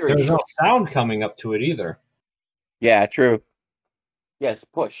 Richard. There's no sound coming up to it either. Yeah, true. Yes,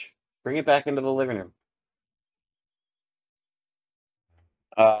 push. Bring it back into the living room.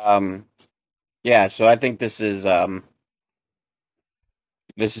 Yeah, so I think this is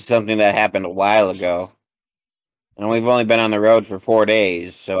something that happened a while ago. And we've only been on the road for 4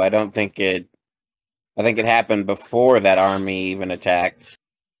 days, so I don't think it happened before that army even attacked.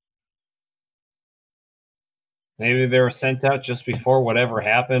 Maybe they were sent out just before whatever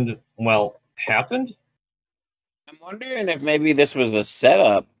happened, happened? I'm wondering if maybe this was a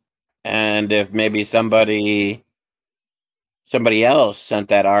setup, and if maybe somebody else sent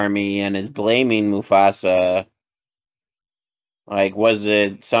that army and is blaming Mufasa. Like, was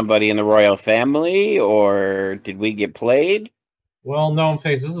it somebody in the royal family, or did we get played? Well, no,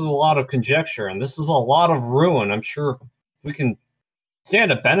 face, this is a lot of conjecture, and this is a lot of ruin. I'm sure we can stand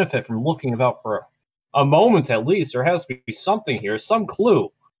to benefit from looking about for a moment at least. There has to be something here, some clue.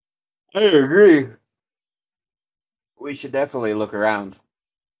 I agree. We should definitely look around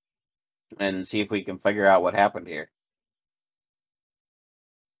and see if we can figure out what happened here.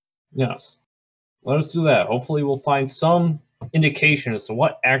 Yes. Let us do that. Hopefully we'll find some indication as to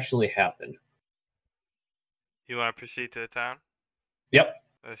what actually happened. You want to proceed to the town? Yep.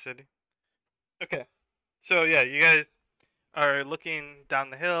 The city? Okay. So, yeah, you guys are looking down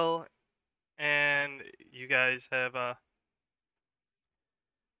the hill, and you guys have,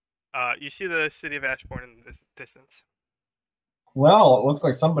 you see the city of Ashbourne in the distance. Well, it looks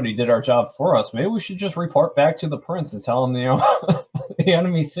like somebody did our job for us. Maybe we should just report back to the prince and tell him, the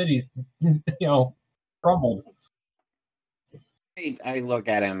enemy city's, crumbled. I look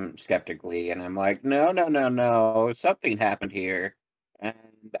at him skeptically, and I'm like, no. Something happened here. And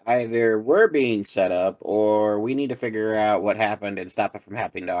either we're being set up, or we need to figure out what happened and stop it from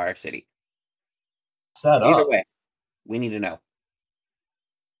happening to our city. Either way, we need to know.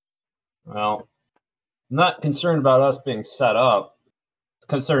 Well, I'm not concerned about us being set up,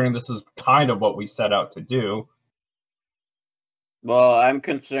 considering this is kind of what we set out to do. Well, I'm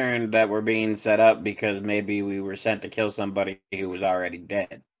concerned that we're being set up because maybe we were sent to kill somebody who was already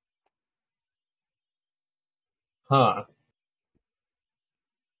dead. Huh.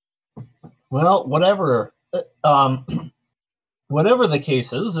 Well, whatever. Whatever the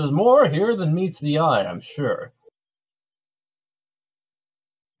case is, there's more here than meets the eye, I'm sure.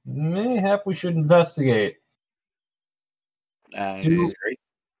 Mayhap we should investigate. Do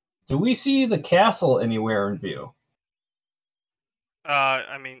we see the castle anywhere in view?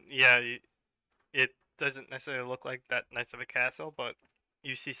 I mean, yeah, it doesn't necessarily look like that nice of a castle, but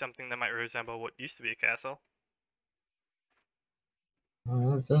you see something that might resemble what used to be a castle.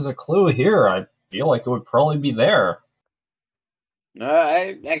 If there's a clue here, I feel like it would probably be there.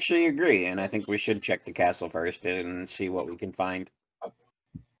 I actually agree, and I think we should check the castle first and see what we can find.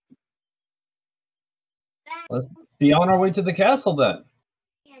 Let's be on our way to the castle then.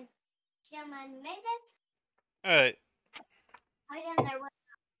 Alright.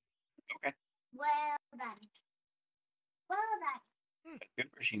 Well done. Well done. Good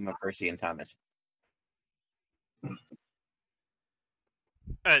for Shima, Percy, and Thomas.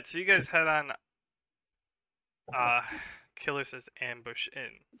 Alright, so you guys head on Killer says ambush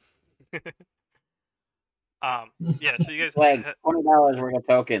in. Yeah, so you guys Like $20 worth of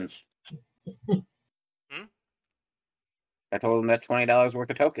tokens. Hmm? I told him that's $20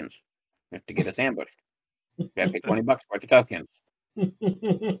 worth of tokens. You have to get us ambushed. You gotta pay $20 worth of tokens.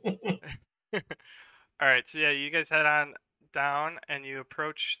 Alright, so yeah, you guys head on down and you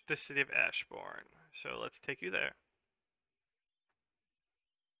approach the city of Ashbourne. So let's take you there.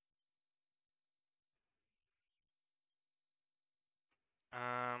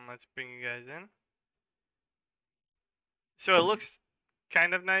 Let's bring you guys in. So it looks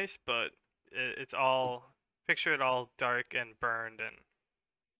kind of nice, but it's all, picture it all dark and burned. And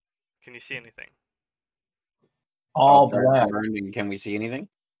can you see anything? All dark black. burned, and can we see anything?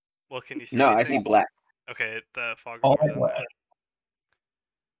 Well, can you see No, I anything? see black. Okay, the fog of All war is on black.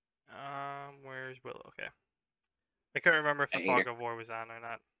 that. Where's Willow? Okay. I couldn't remember if the fog of war was on or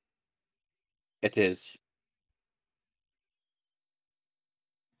not. It is.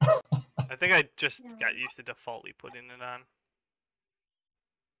 I think I just got used to defaultly putting it on.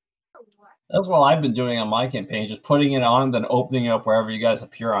 That's what I've been doing on my campaign, just putting it on and then opening it up wherever you guys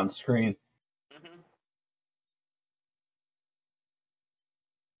appear on screen.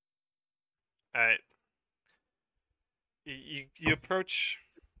 Alright. You approach,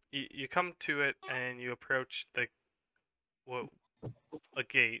 you come to it and you approach the, well, a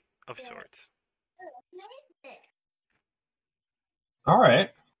gate of sorts. All right.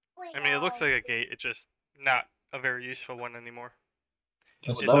 I mean, it looks like a gate, it's just not a very useful one anymore.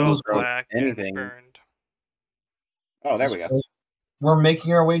 I It's suppose all black anything. and burned. Oh, there we go. We're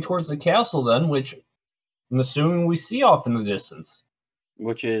making our way towards the castle then, which I'm assuming we see off in the distance.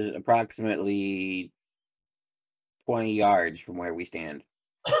 Which is approximately 20 yards from where we stand,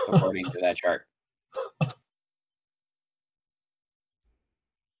 according to that chart.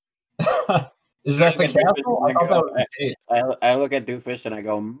 Is that the castle? I thought that was the gate. I look at Doofus and I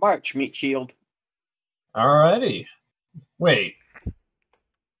go, "March, meat shield." Alrighty. Wait.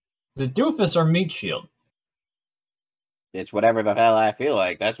 Is it Doofus or Meat Shield? It's whatever the hell I feel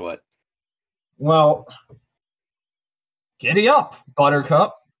like. That's what. Well, giddy up,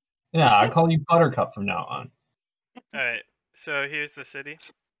 Buttercup. Yeah, I call you Buttercup from now on. Alright, so here's the city.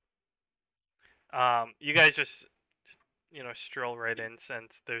 You guys just, stroll right in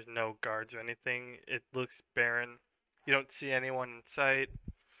since there's no guards or anything. It looks barren. You don't see anyone in sight.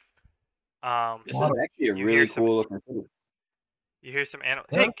 This is actually a you really hear some- cool looking city. You hear some animals.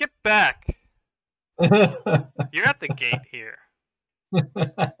 Yeah. Hey, get back! You're at the gate here.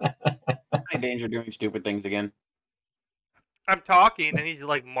 Donny Danger doing stupid things again. I'm talking, and he's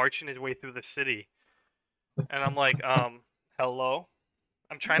like marching his way through the city. And I'm like, hello?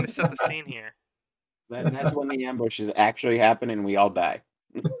 I'm trying to set the scene here. That's when the ambushes actually happen and we all die.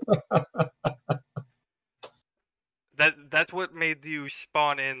 That's what made you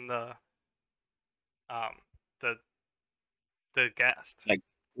spawn in the ghast. Like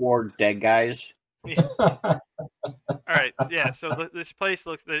 4 dead guys. Alright, yeah, so this place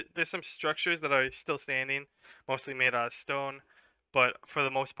looks, there's some structures that are still standing, mostly made out of stone, but for the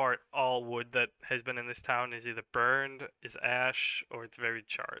most part, all wood that has been in this town is either burned, is ash, or it's very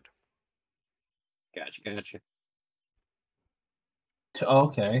charred. Gotcha.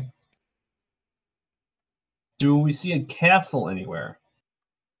 Okay. Do we see a castle anywhere?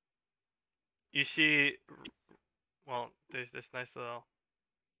 You see, well, there's this nice little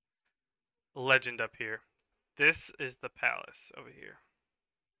legend up here. This is the palace over here.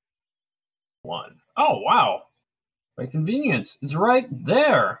 One. Oh, wow. By convenience. It's right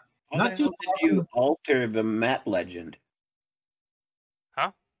there. How Not the too hell far did from you alter the map legend?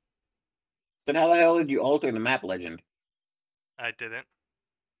 Huh? So how the hell did you alter the map legend? I didn't.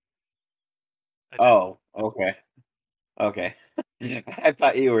 Oh, okay. Okay. I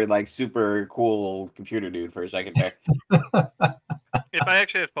thought you were like super cool computer dude for a second there. If I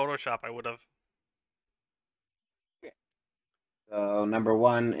actually had Photoshop, I would have. So number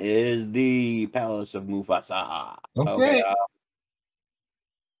 1 is the Palace of Mufasa. Okay.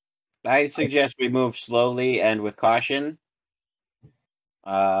 I suggest we move slowly and with caution.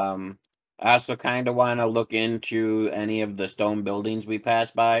 I also kind of want to look into any of the stone buildings we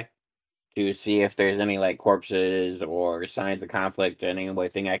pass by to see if there's any like corpses or signs of conflict. Any way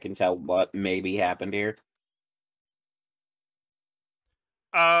thing I can tell what maybe happened here.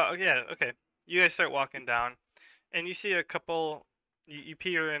 Yeah, okay. You guys start walking down, and you see a couple. You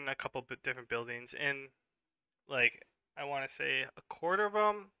peer in a couple different buildings, and like I want to say a quarter of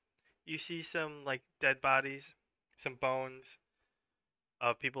them You see some like dead bodies, some bones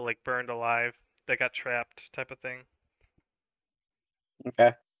of people like burned alive that got trapped, type of thing.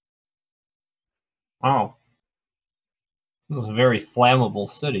 Okay. Oh. This is a very flammable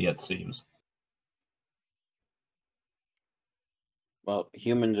city, it seems. Well,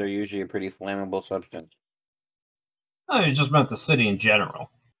 humans are usually a pretty flammable substance. I just meant the city in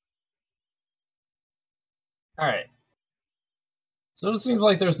general. Alright. So it seems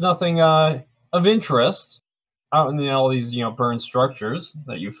like there's nothing of interest out in all these, burned structures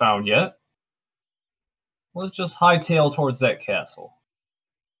that you found yet. Let's just hightail towards that castle.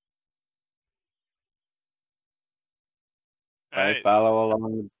 I Alright. follow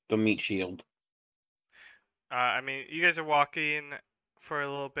along the meat shield. I mean, you guys are walking for a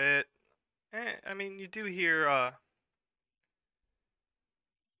little bit. I mean, you do hear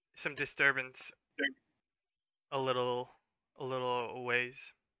some disturbance a little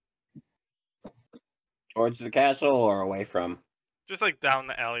ways. Towards the castle or away from? Just like down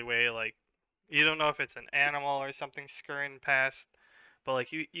the alleyway, like you don't know if it's an animal or something scurrying past, but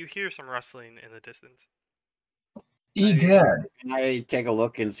like you hear some rustling in the distance. Egad. Can I take a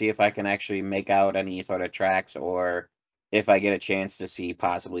look and see if I can actually make out any sort of tracks, or if I get a chance to see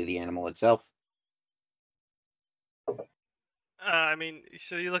possibly the animal itself? I mean,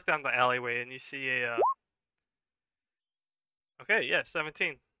 so you look down the alleyway and you see a. Okay, yeah,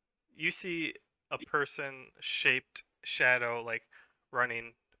 17. You see a person-shaped shadow like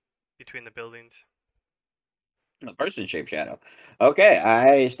running between the buildings. A person-shaped shadow. Okay,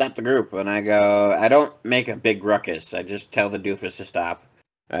 I stop the group and I go. I don't make a big ruckus. I just tell the doofus to stop,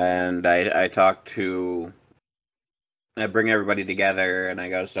 and I talk to. I bring everybody together and I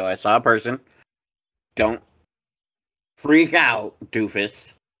go. So I saw a person. Don't freak out,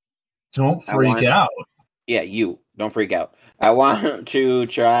 doofus. Don't freak out. Yeah, you. Don't freak out. I want to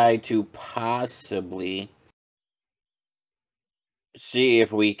try to possibly see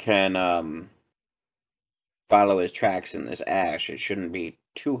if we can follow his tracks in this ash. It shouldn't be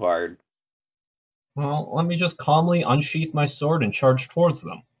too hard. Well, let me just calmly unsheath my sword and charge towards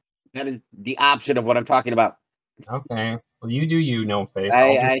them. That is the opposite of what I'm talking about. Okay. Well, you do you, No Face.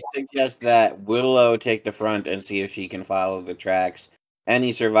 I suggest that Willow take the front and see if she can follow the tracks.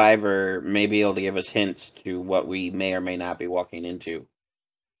 Any survivor may be able to give us hints to what we may or may not be walking into.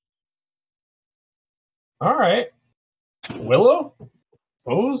 All right. Willow,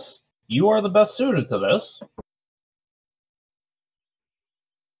 suppose you are the best suited to this.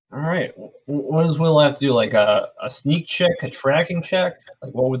 All right. What does Willow have to do? Like a sneak check, a tracking check?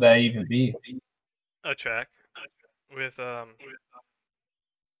 Like what would that even be? A track with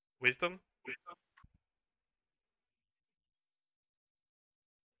wisdom.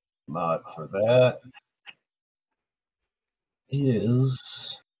 For that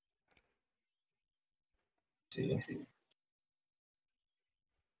is. Let's see.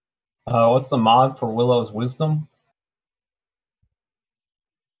 What's the mod for Willow's wisdom?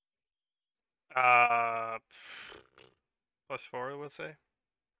 +4, we'll say.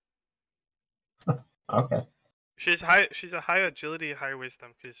 Okay. She's high. She's a high agility, high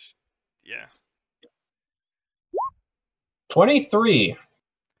wisdom. Cause yeah. 23.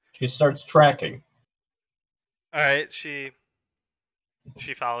 She starts tracking. All right. She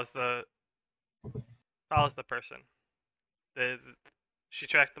follows the person. She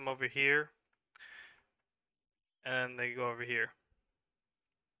tracked them over here, and they go over here.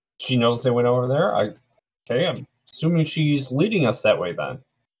 She knows they went over there. Okay, I'm assuming she's leading us that way then.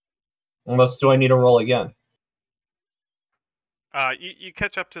 Unless, do I need to roll again? You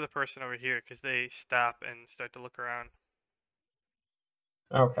catch up to the person over here because they stop and start to look around.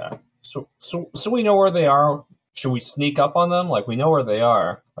 Okay. So we know where they are. Should we sneak up on them? Like, we know where they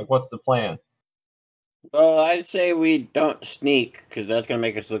are. Like, what's the plan? Well, I'd say we don't sneak, because that's going to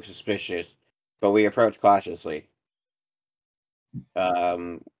make us look suspicious. But we approach cautiously.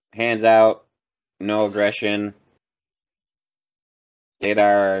 Hands out, no aggression. State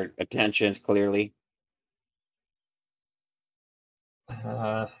our attentions clearly.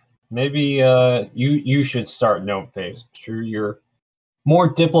 Maybe you should start, No Face. I'm sure you're more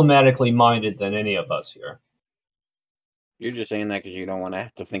diplomatically minded than any of us here. You're just saying that because you don't want to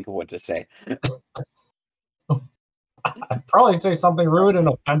have to think of what to say. I'd probably say something rude and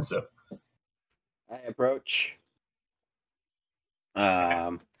offensive. I approach.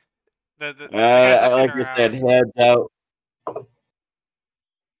 The guy's Like looking I said, around. heads out.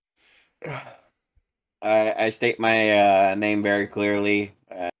 I state my name very clearly.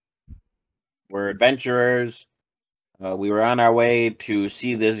 We're adventurers. We were on our way to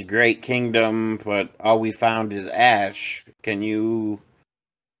see this great kingdom, but all we found is ash. Can you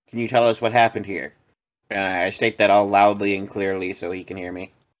Can you tell us what happened here? I state that all loudly and clearly so he can hear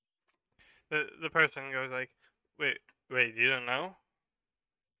me. The person goes like, wait, you don't know?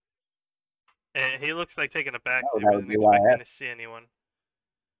 And he looks like taken aback No, because he that would wasn't be why I expecting asked. to see anyone.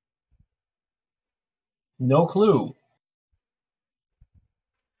 No clue.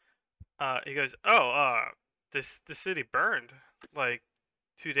 He goes, this city burned like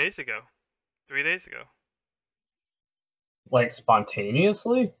 2 days ago, 3 days ago. Like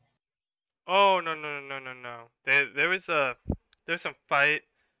spontaneously? Oh no. There was some fight.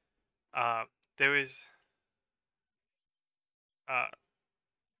 There was uh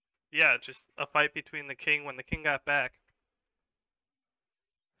yeah, just a fight between the king when the king got back.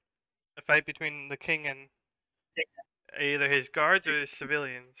 A fight between the king and either his guards or his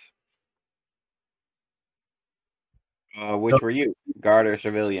civilians. Which were you, guard or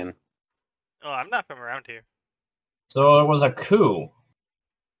civilian? Oh, I'm not from around here. So it was a coup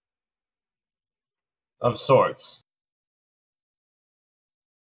of sorts.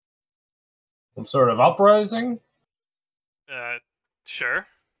 Some sort of uprising? Sure.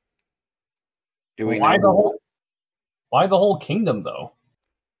 Do we Why know? why the whole kingdom though?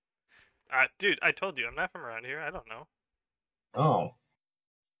 Dude, I told you I'm not from around here. I don't know. Oh.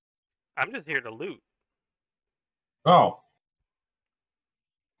 I'm just here to loot. Oh.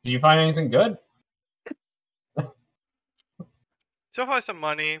 Did you find anything good? So far, some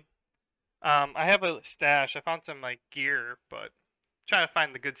money. I have a stash. I found some like gear, but trying to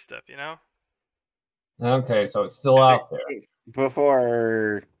find the good stuff, you know. Okay, so it's still out there.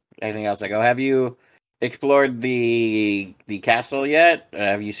 Before anything else I go, have you explored the castle yet?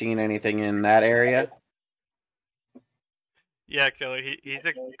 Have you seen anything in that area? Yeah, killer. He's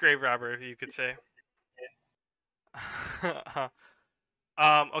a grave robber, you could say.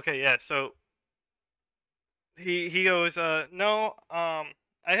 Okay, yeah. So he goes, no.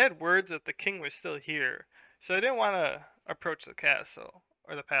 I had words that the king was still here, so I didn't want to approach the castle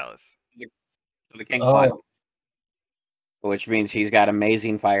or the palace. The king Oh. climbed, which means he's got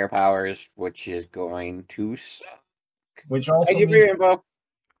amazing fire powers, which is going to suck. Which also Thank you for means your info.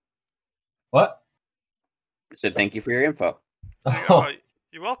 what? I said thank you for your info. Like, Oh, oh,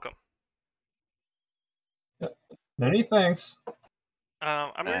 you're welcome. many thanks.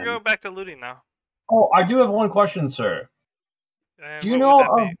 I'm gonna go back to looting now. Oh, I do have one question, sir. And Do you what know would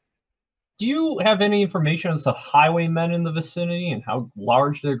that be? do you have any information as to highwaymen in the vicinity and how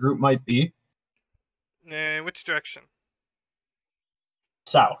large their group might be? Which direction?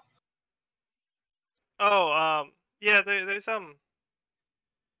 South. Oh, yeah. There's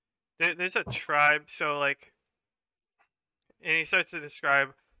a tribe. So like, and he starts to describe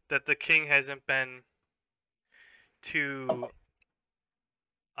that the king hasn't been too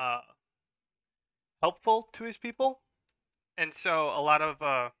uh helpful to his people, and so a lot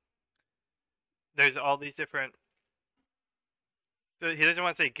of there's all these different. He doesn't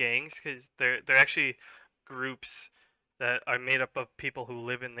want to say gangs because they're actually groups that are made up of people who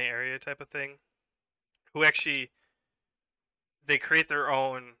live in the area type of thing, who actually they create their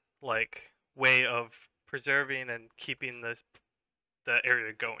own like way of preserving and keeping the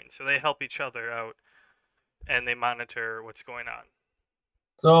area going. So they help each other out and they monitor what's going on.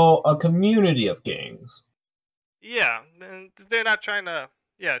 So a community of gangs. Yeah, and they're not trying to.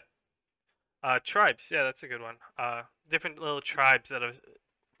 Yeah, tribes. Yeah, that's a good one. Different little tribes that have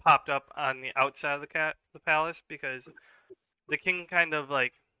popped up on the outside of the palace because the king kind of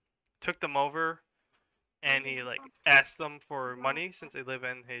like took them over and he like asked them for money since they live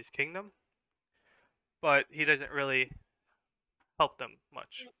in his kingdom, but he doesn't really help them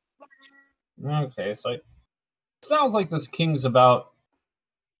much. Okay, so it sounds like this king's about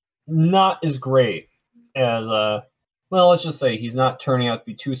not as great as well, let's just say he's not turning out to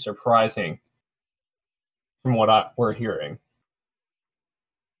be too surprising from what we're hearing.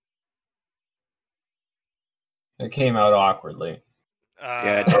 It came out awkwardly.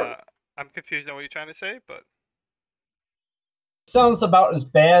 I'm confused on what you're trying to say, but Sounds about as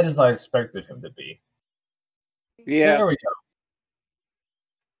bad as I expected him to be. Yeah. There we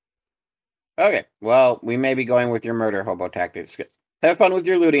go. Okay. Well, we may be going with your murder hobo tactics. Have fun with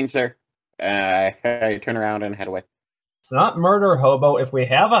your looting, sir. I turn around and head away. It's not murder hobo if we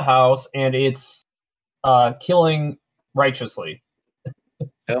have a house and it's killing righteously.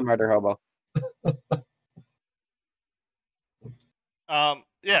 Still murder hobo.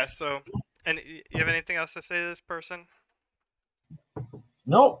 yeah. So, and you have anything else to say to this person?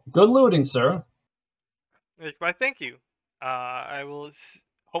 Nope. Good looting, sir. Why, thank you. I will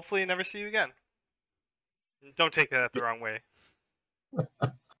hopefully never see you again. Don't take that the wrong way.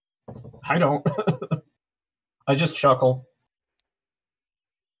 I don't. I just chuckle.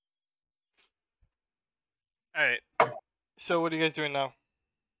 Alright. So what are you guys doing now?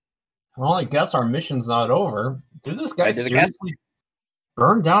 Well, I guess our mission's not over. Did this guy Right to the castle? seriously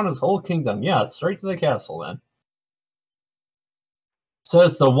burn down his whole kingdom? Yeah, straight to the castle then. So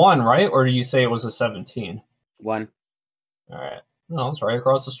it's the 1, right? Or do you say it was a 17? 1. Alright. No, it's right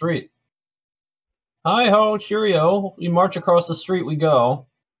across the street. Hi-ho, cheerio. We march across the street we go.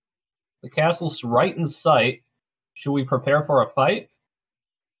 The castle's right in sight. Should we prepare for a fight?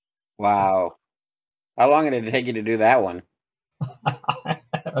 Wow. How long did it take you to do that one?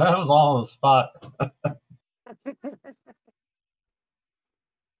 That was all on the spot.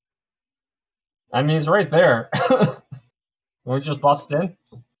 I mean, it's right there. We just bust in.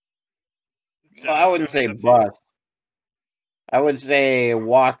 Well, I wouldn't say It's up to you. bust. I would say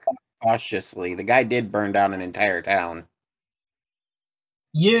walk cautiously. The guy did burn down an entire town.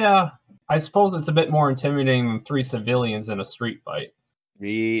 Yeah, I suppose it's a bit more intimidating than 3 civilians in a street fight.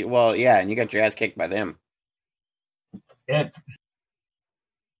 Well, yeah, and you got your ass kicked by them.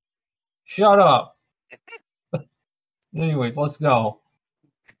 Shut up. Anyways, let's go.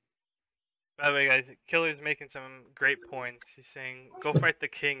 By the way, guys, Killer's making some great points. He's saying, "Go fight the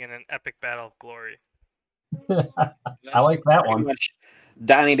king in an epic battle of glory." I like that Pretty one. much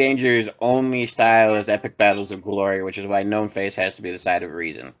Donny Danger's only style is epic battles of glory, which is why Gnome Face has to be the side of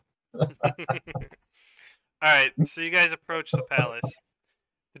reason. Alright, so you guys approach the palace.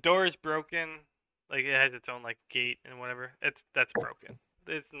 The door is broken. Like, it has its own, like, gate and whatever. That's broken.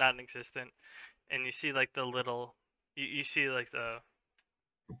 It's non-existent. And you see, like, the little... You see, like, the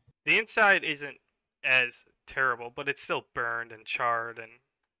inside isn't as terrible, but it's still burned and charred, and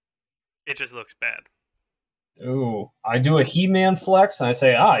it just looks bad. Ooh, I do a He-Man flex, and I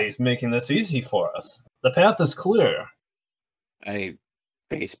say, he's making this easy for us. The path is clear. I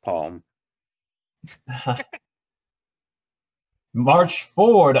face palm. March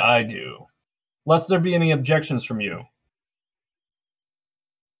forward, I do. Lest there be any objections from you.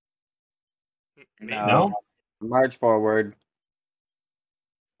 No? March forward.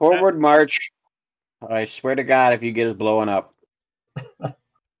 Forward march. I swear to God, if you get us blowing up.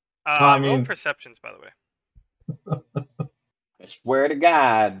 I Roll mean- perceptions, by the way. I swear to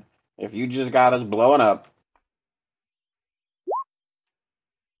God, if you just got us blowing up.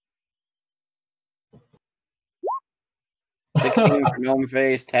 $16 for Gnome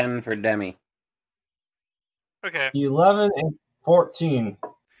Face, 10 for Demi. Okay. 11 and 14.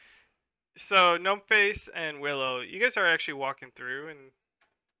 So Gnome Face and Willow, you guys are actually walking through, and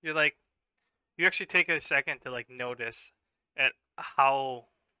you're like, you actually take a second to like notice at how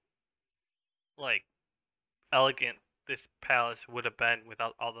like elegant this palace would have been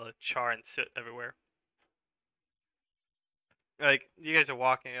without all the char and soot everywhere. Like you guys are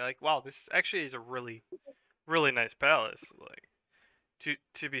walking, you're like, wow, this actually is a really, really nice palace. Like,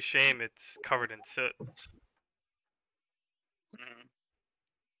 to be shame, it's covered in soot.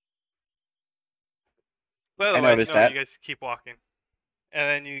 But I otherwise, noticed no, that. you guys keep walking, and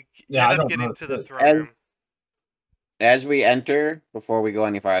then you Yeah, I end up don't getting notice to the it. throne And- room. As we enter, before we go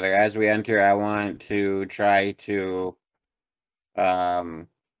any farther, as we enter, I want to try to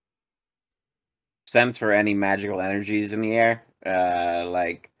sense for any magical energies in the air.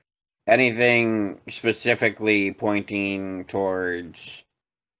 Like anything specifically pointing towards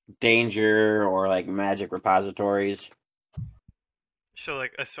danger or like magic repositories. So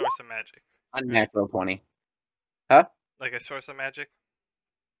like a source of magic. Unnatural 20. Like a source of magic.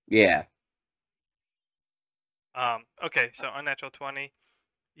 Yeah. Okay, so unnatural 20.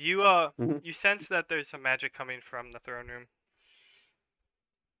 You Mhm. you sense that there's some magic coming from the throne room.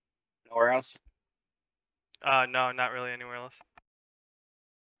 Nowhere else? No, not really anywhere else.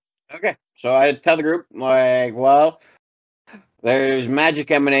 Okay. So I tell the group, like, well, there's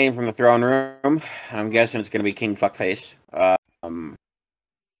magic emanating from the throne room. I'm guessing it's going to be King Fuckface.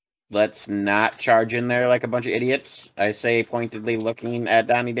 Let's not charge in there like a bunch of idiots. I say, pointedly looking at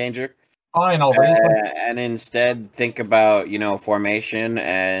Donny Danger. Fine, I'll raise my... And instead think about, formation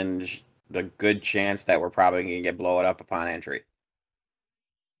and the good chance that we're probably going to get blown up upon entry.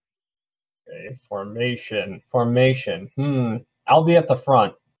 Okay, formation. I'll be at the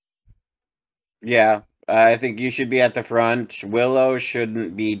front. Yeah, I think you should be at the front. Willow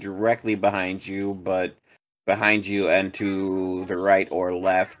shouldn't be directly behind you, but behind you and to the right or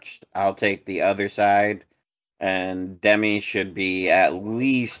left. I'll take the other side. And Demi should be at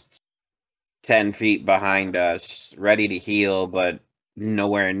least 10 feet behind us, ready to heal, but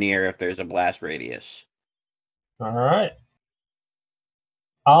nowhere near if there's a blast radius. All right.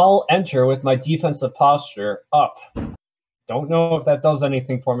 I'll enter with my defensive posture up. Don't know if that does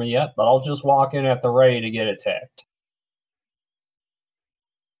anything for me yet, but I'll just walk in at the ready to get attacked.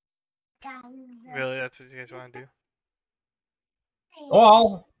 Really, that's what you guys want to do?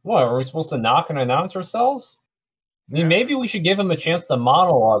 Well, what, are we supposed to knock and announce ourselves? I mean, Yeah. maybe we should give him a chance to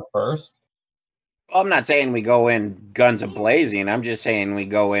monologue first. I'm not saying we go in guns a-blazing. I'm just saying we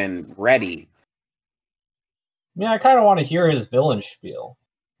go in ready. I mean, I kind of want to hear his villain spiel,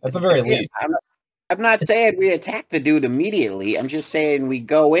 at the very Again, least. I'm not saying we attack the dude immediately. I'm just saying we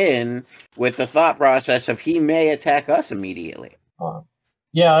go in with the thought process of he may attack us immediately.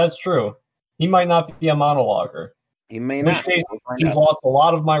 Yeah, that's true. He might not be a monologuer. He may In not. which case, We'll find he's out. lost a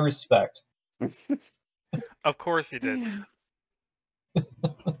lot of my respect. Of course he did.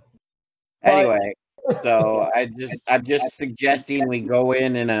 Anyway, so I'm just suggesting we go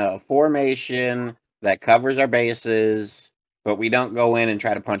in a formation that covers our bases, but we don't go in and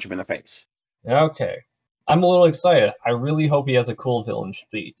try to punch him in the face. Okay. I'm a little excited. I really hope he has a cool villain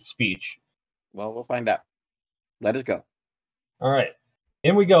speech. Well, we'll find out. Let us go. All right.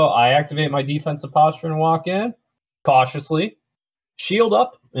 In we go. I activate my defensive posture and walk in. Cautiously. Shield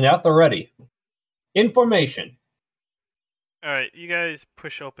up and at the ready. In formation. Alright, you guys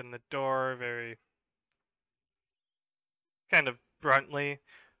push open the door very kind of bluntly,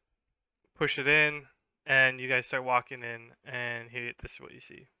 push it in, and you guys start walking in, and here, this is what you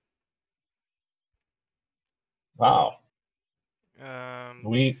see. Wow.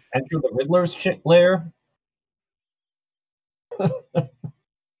 We enter the Riddler's lair.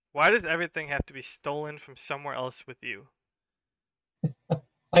 Why does everything have to be stolen from somewhere else with you?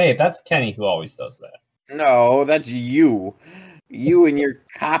 Hey, that's Kenny who always does that. No, that's you. You and your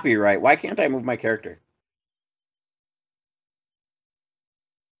copyright. Why can't I move my character?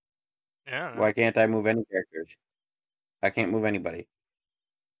 Yeah. Why can't I move any characters? I can't move anybody.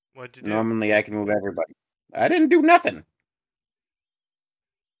 What'd you do? Normally, I can move everybody. I didn't do nothing.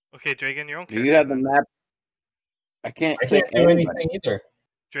 Okay, Dragon, your own Do character. you have the then. map? I can't I pick can't do anybody. anything either.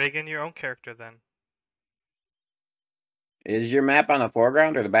 Dragon, your own character then. Is your map on the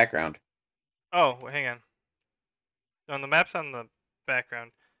foreground or the background? Oh, hang on. On the map's on the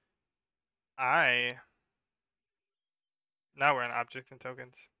background. Now we're in objects and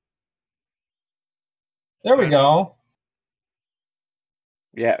tokens. There we go.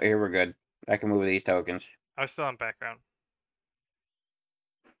 Yeah, here we're good. I can move these tokens. I was still on background.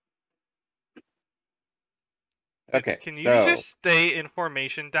 Okay, Can you so just stay in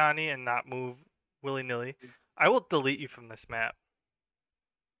formation, Donnie, and not move willy-nilly? I will delete you from this map.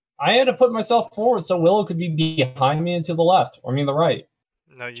 I had to put myself forward so Willow could be behind me and to the left, or I mean the right.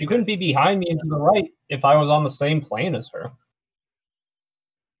 No, you She couldn't be guys- behind me and to the right if I was on the same plane as her.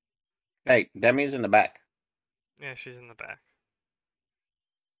 hey, Demi's in the back. Yeah, she's in the back.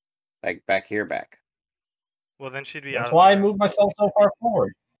 Like back here, back. Well, then she'd be That's out. why I of the room. moved myself so far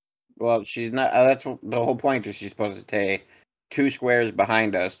forward. Well, she's not. That's the whole point. Is she's supposed to stay 2 squares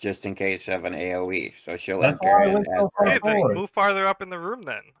behind us just in case of an AOE. So she'll That's enter why I in went as so far Okay, Brad. then forward. move farther up in the room.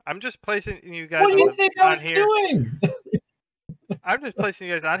 Then I'm just placing you guys. What do you on, think I on was here. doing? I'm just placing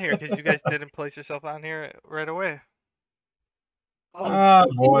you guys on here because you guys didn't place yourself on here right away. Oh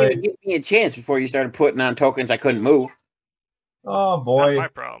You boy. didn't give me a chance before you started putting on tokens I couldn't move. Oh Not boy. my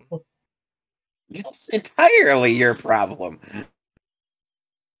problem. It's entirely your problem.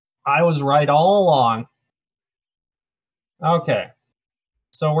 I was right all along. Okay.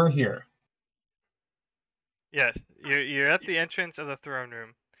 So we're here. Yes, you're at the entrance of the throne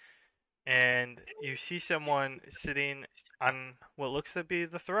room, and you see someone sitting on what looks to be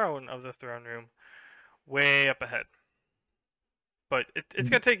the throne of the throne room, way up ahead. But it's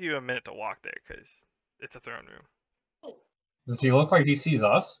gonna take you a minute to walk there because it's a throne room. Does he look like he sees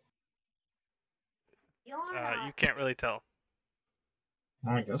us? You can't really tell.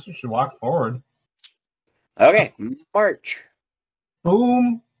 I guess we should walk forward. Okay, march.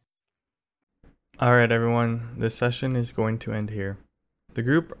 Boom. Alright, everyone, this session is going to end here. The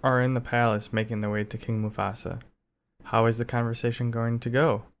group are in the palace making their way to King Mufasa. How is the conversation going to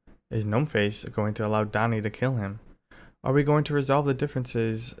go? Is Gnomeface going to allow Donny to kill him? Are we going to resolve the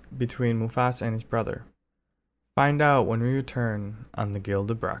differences between Mufasa and his brother? Find out when we return on the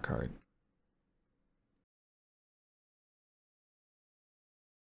Guild of Brockheart.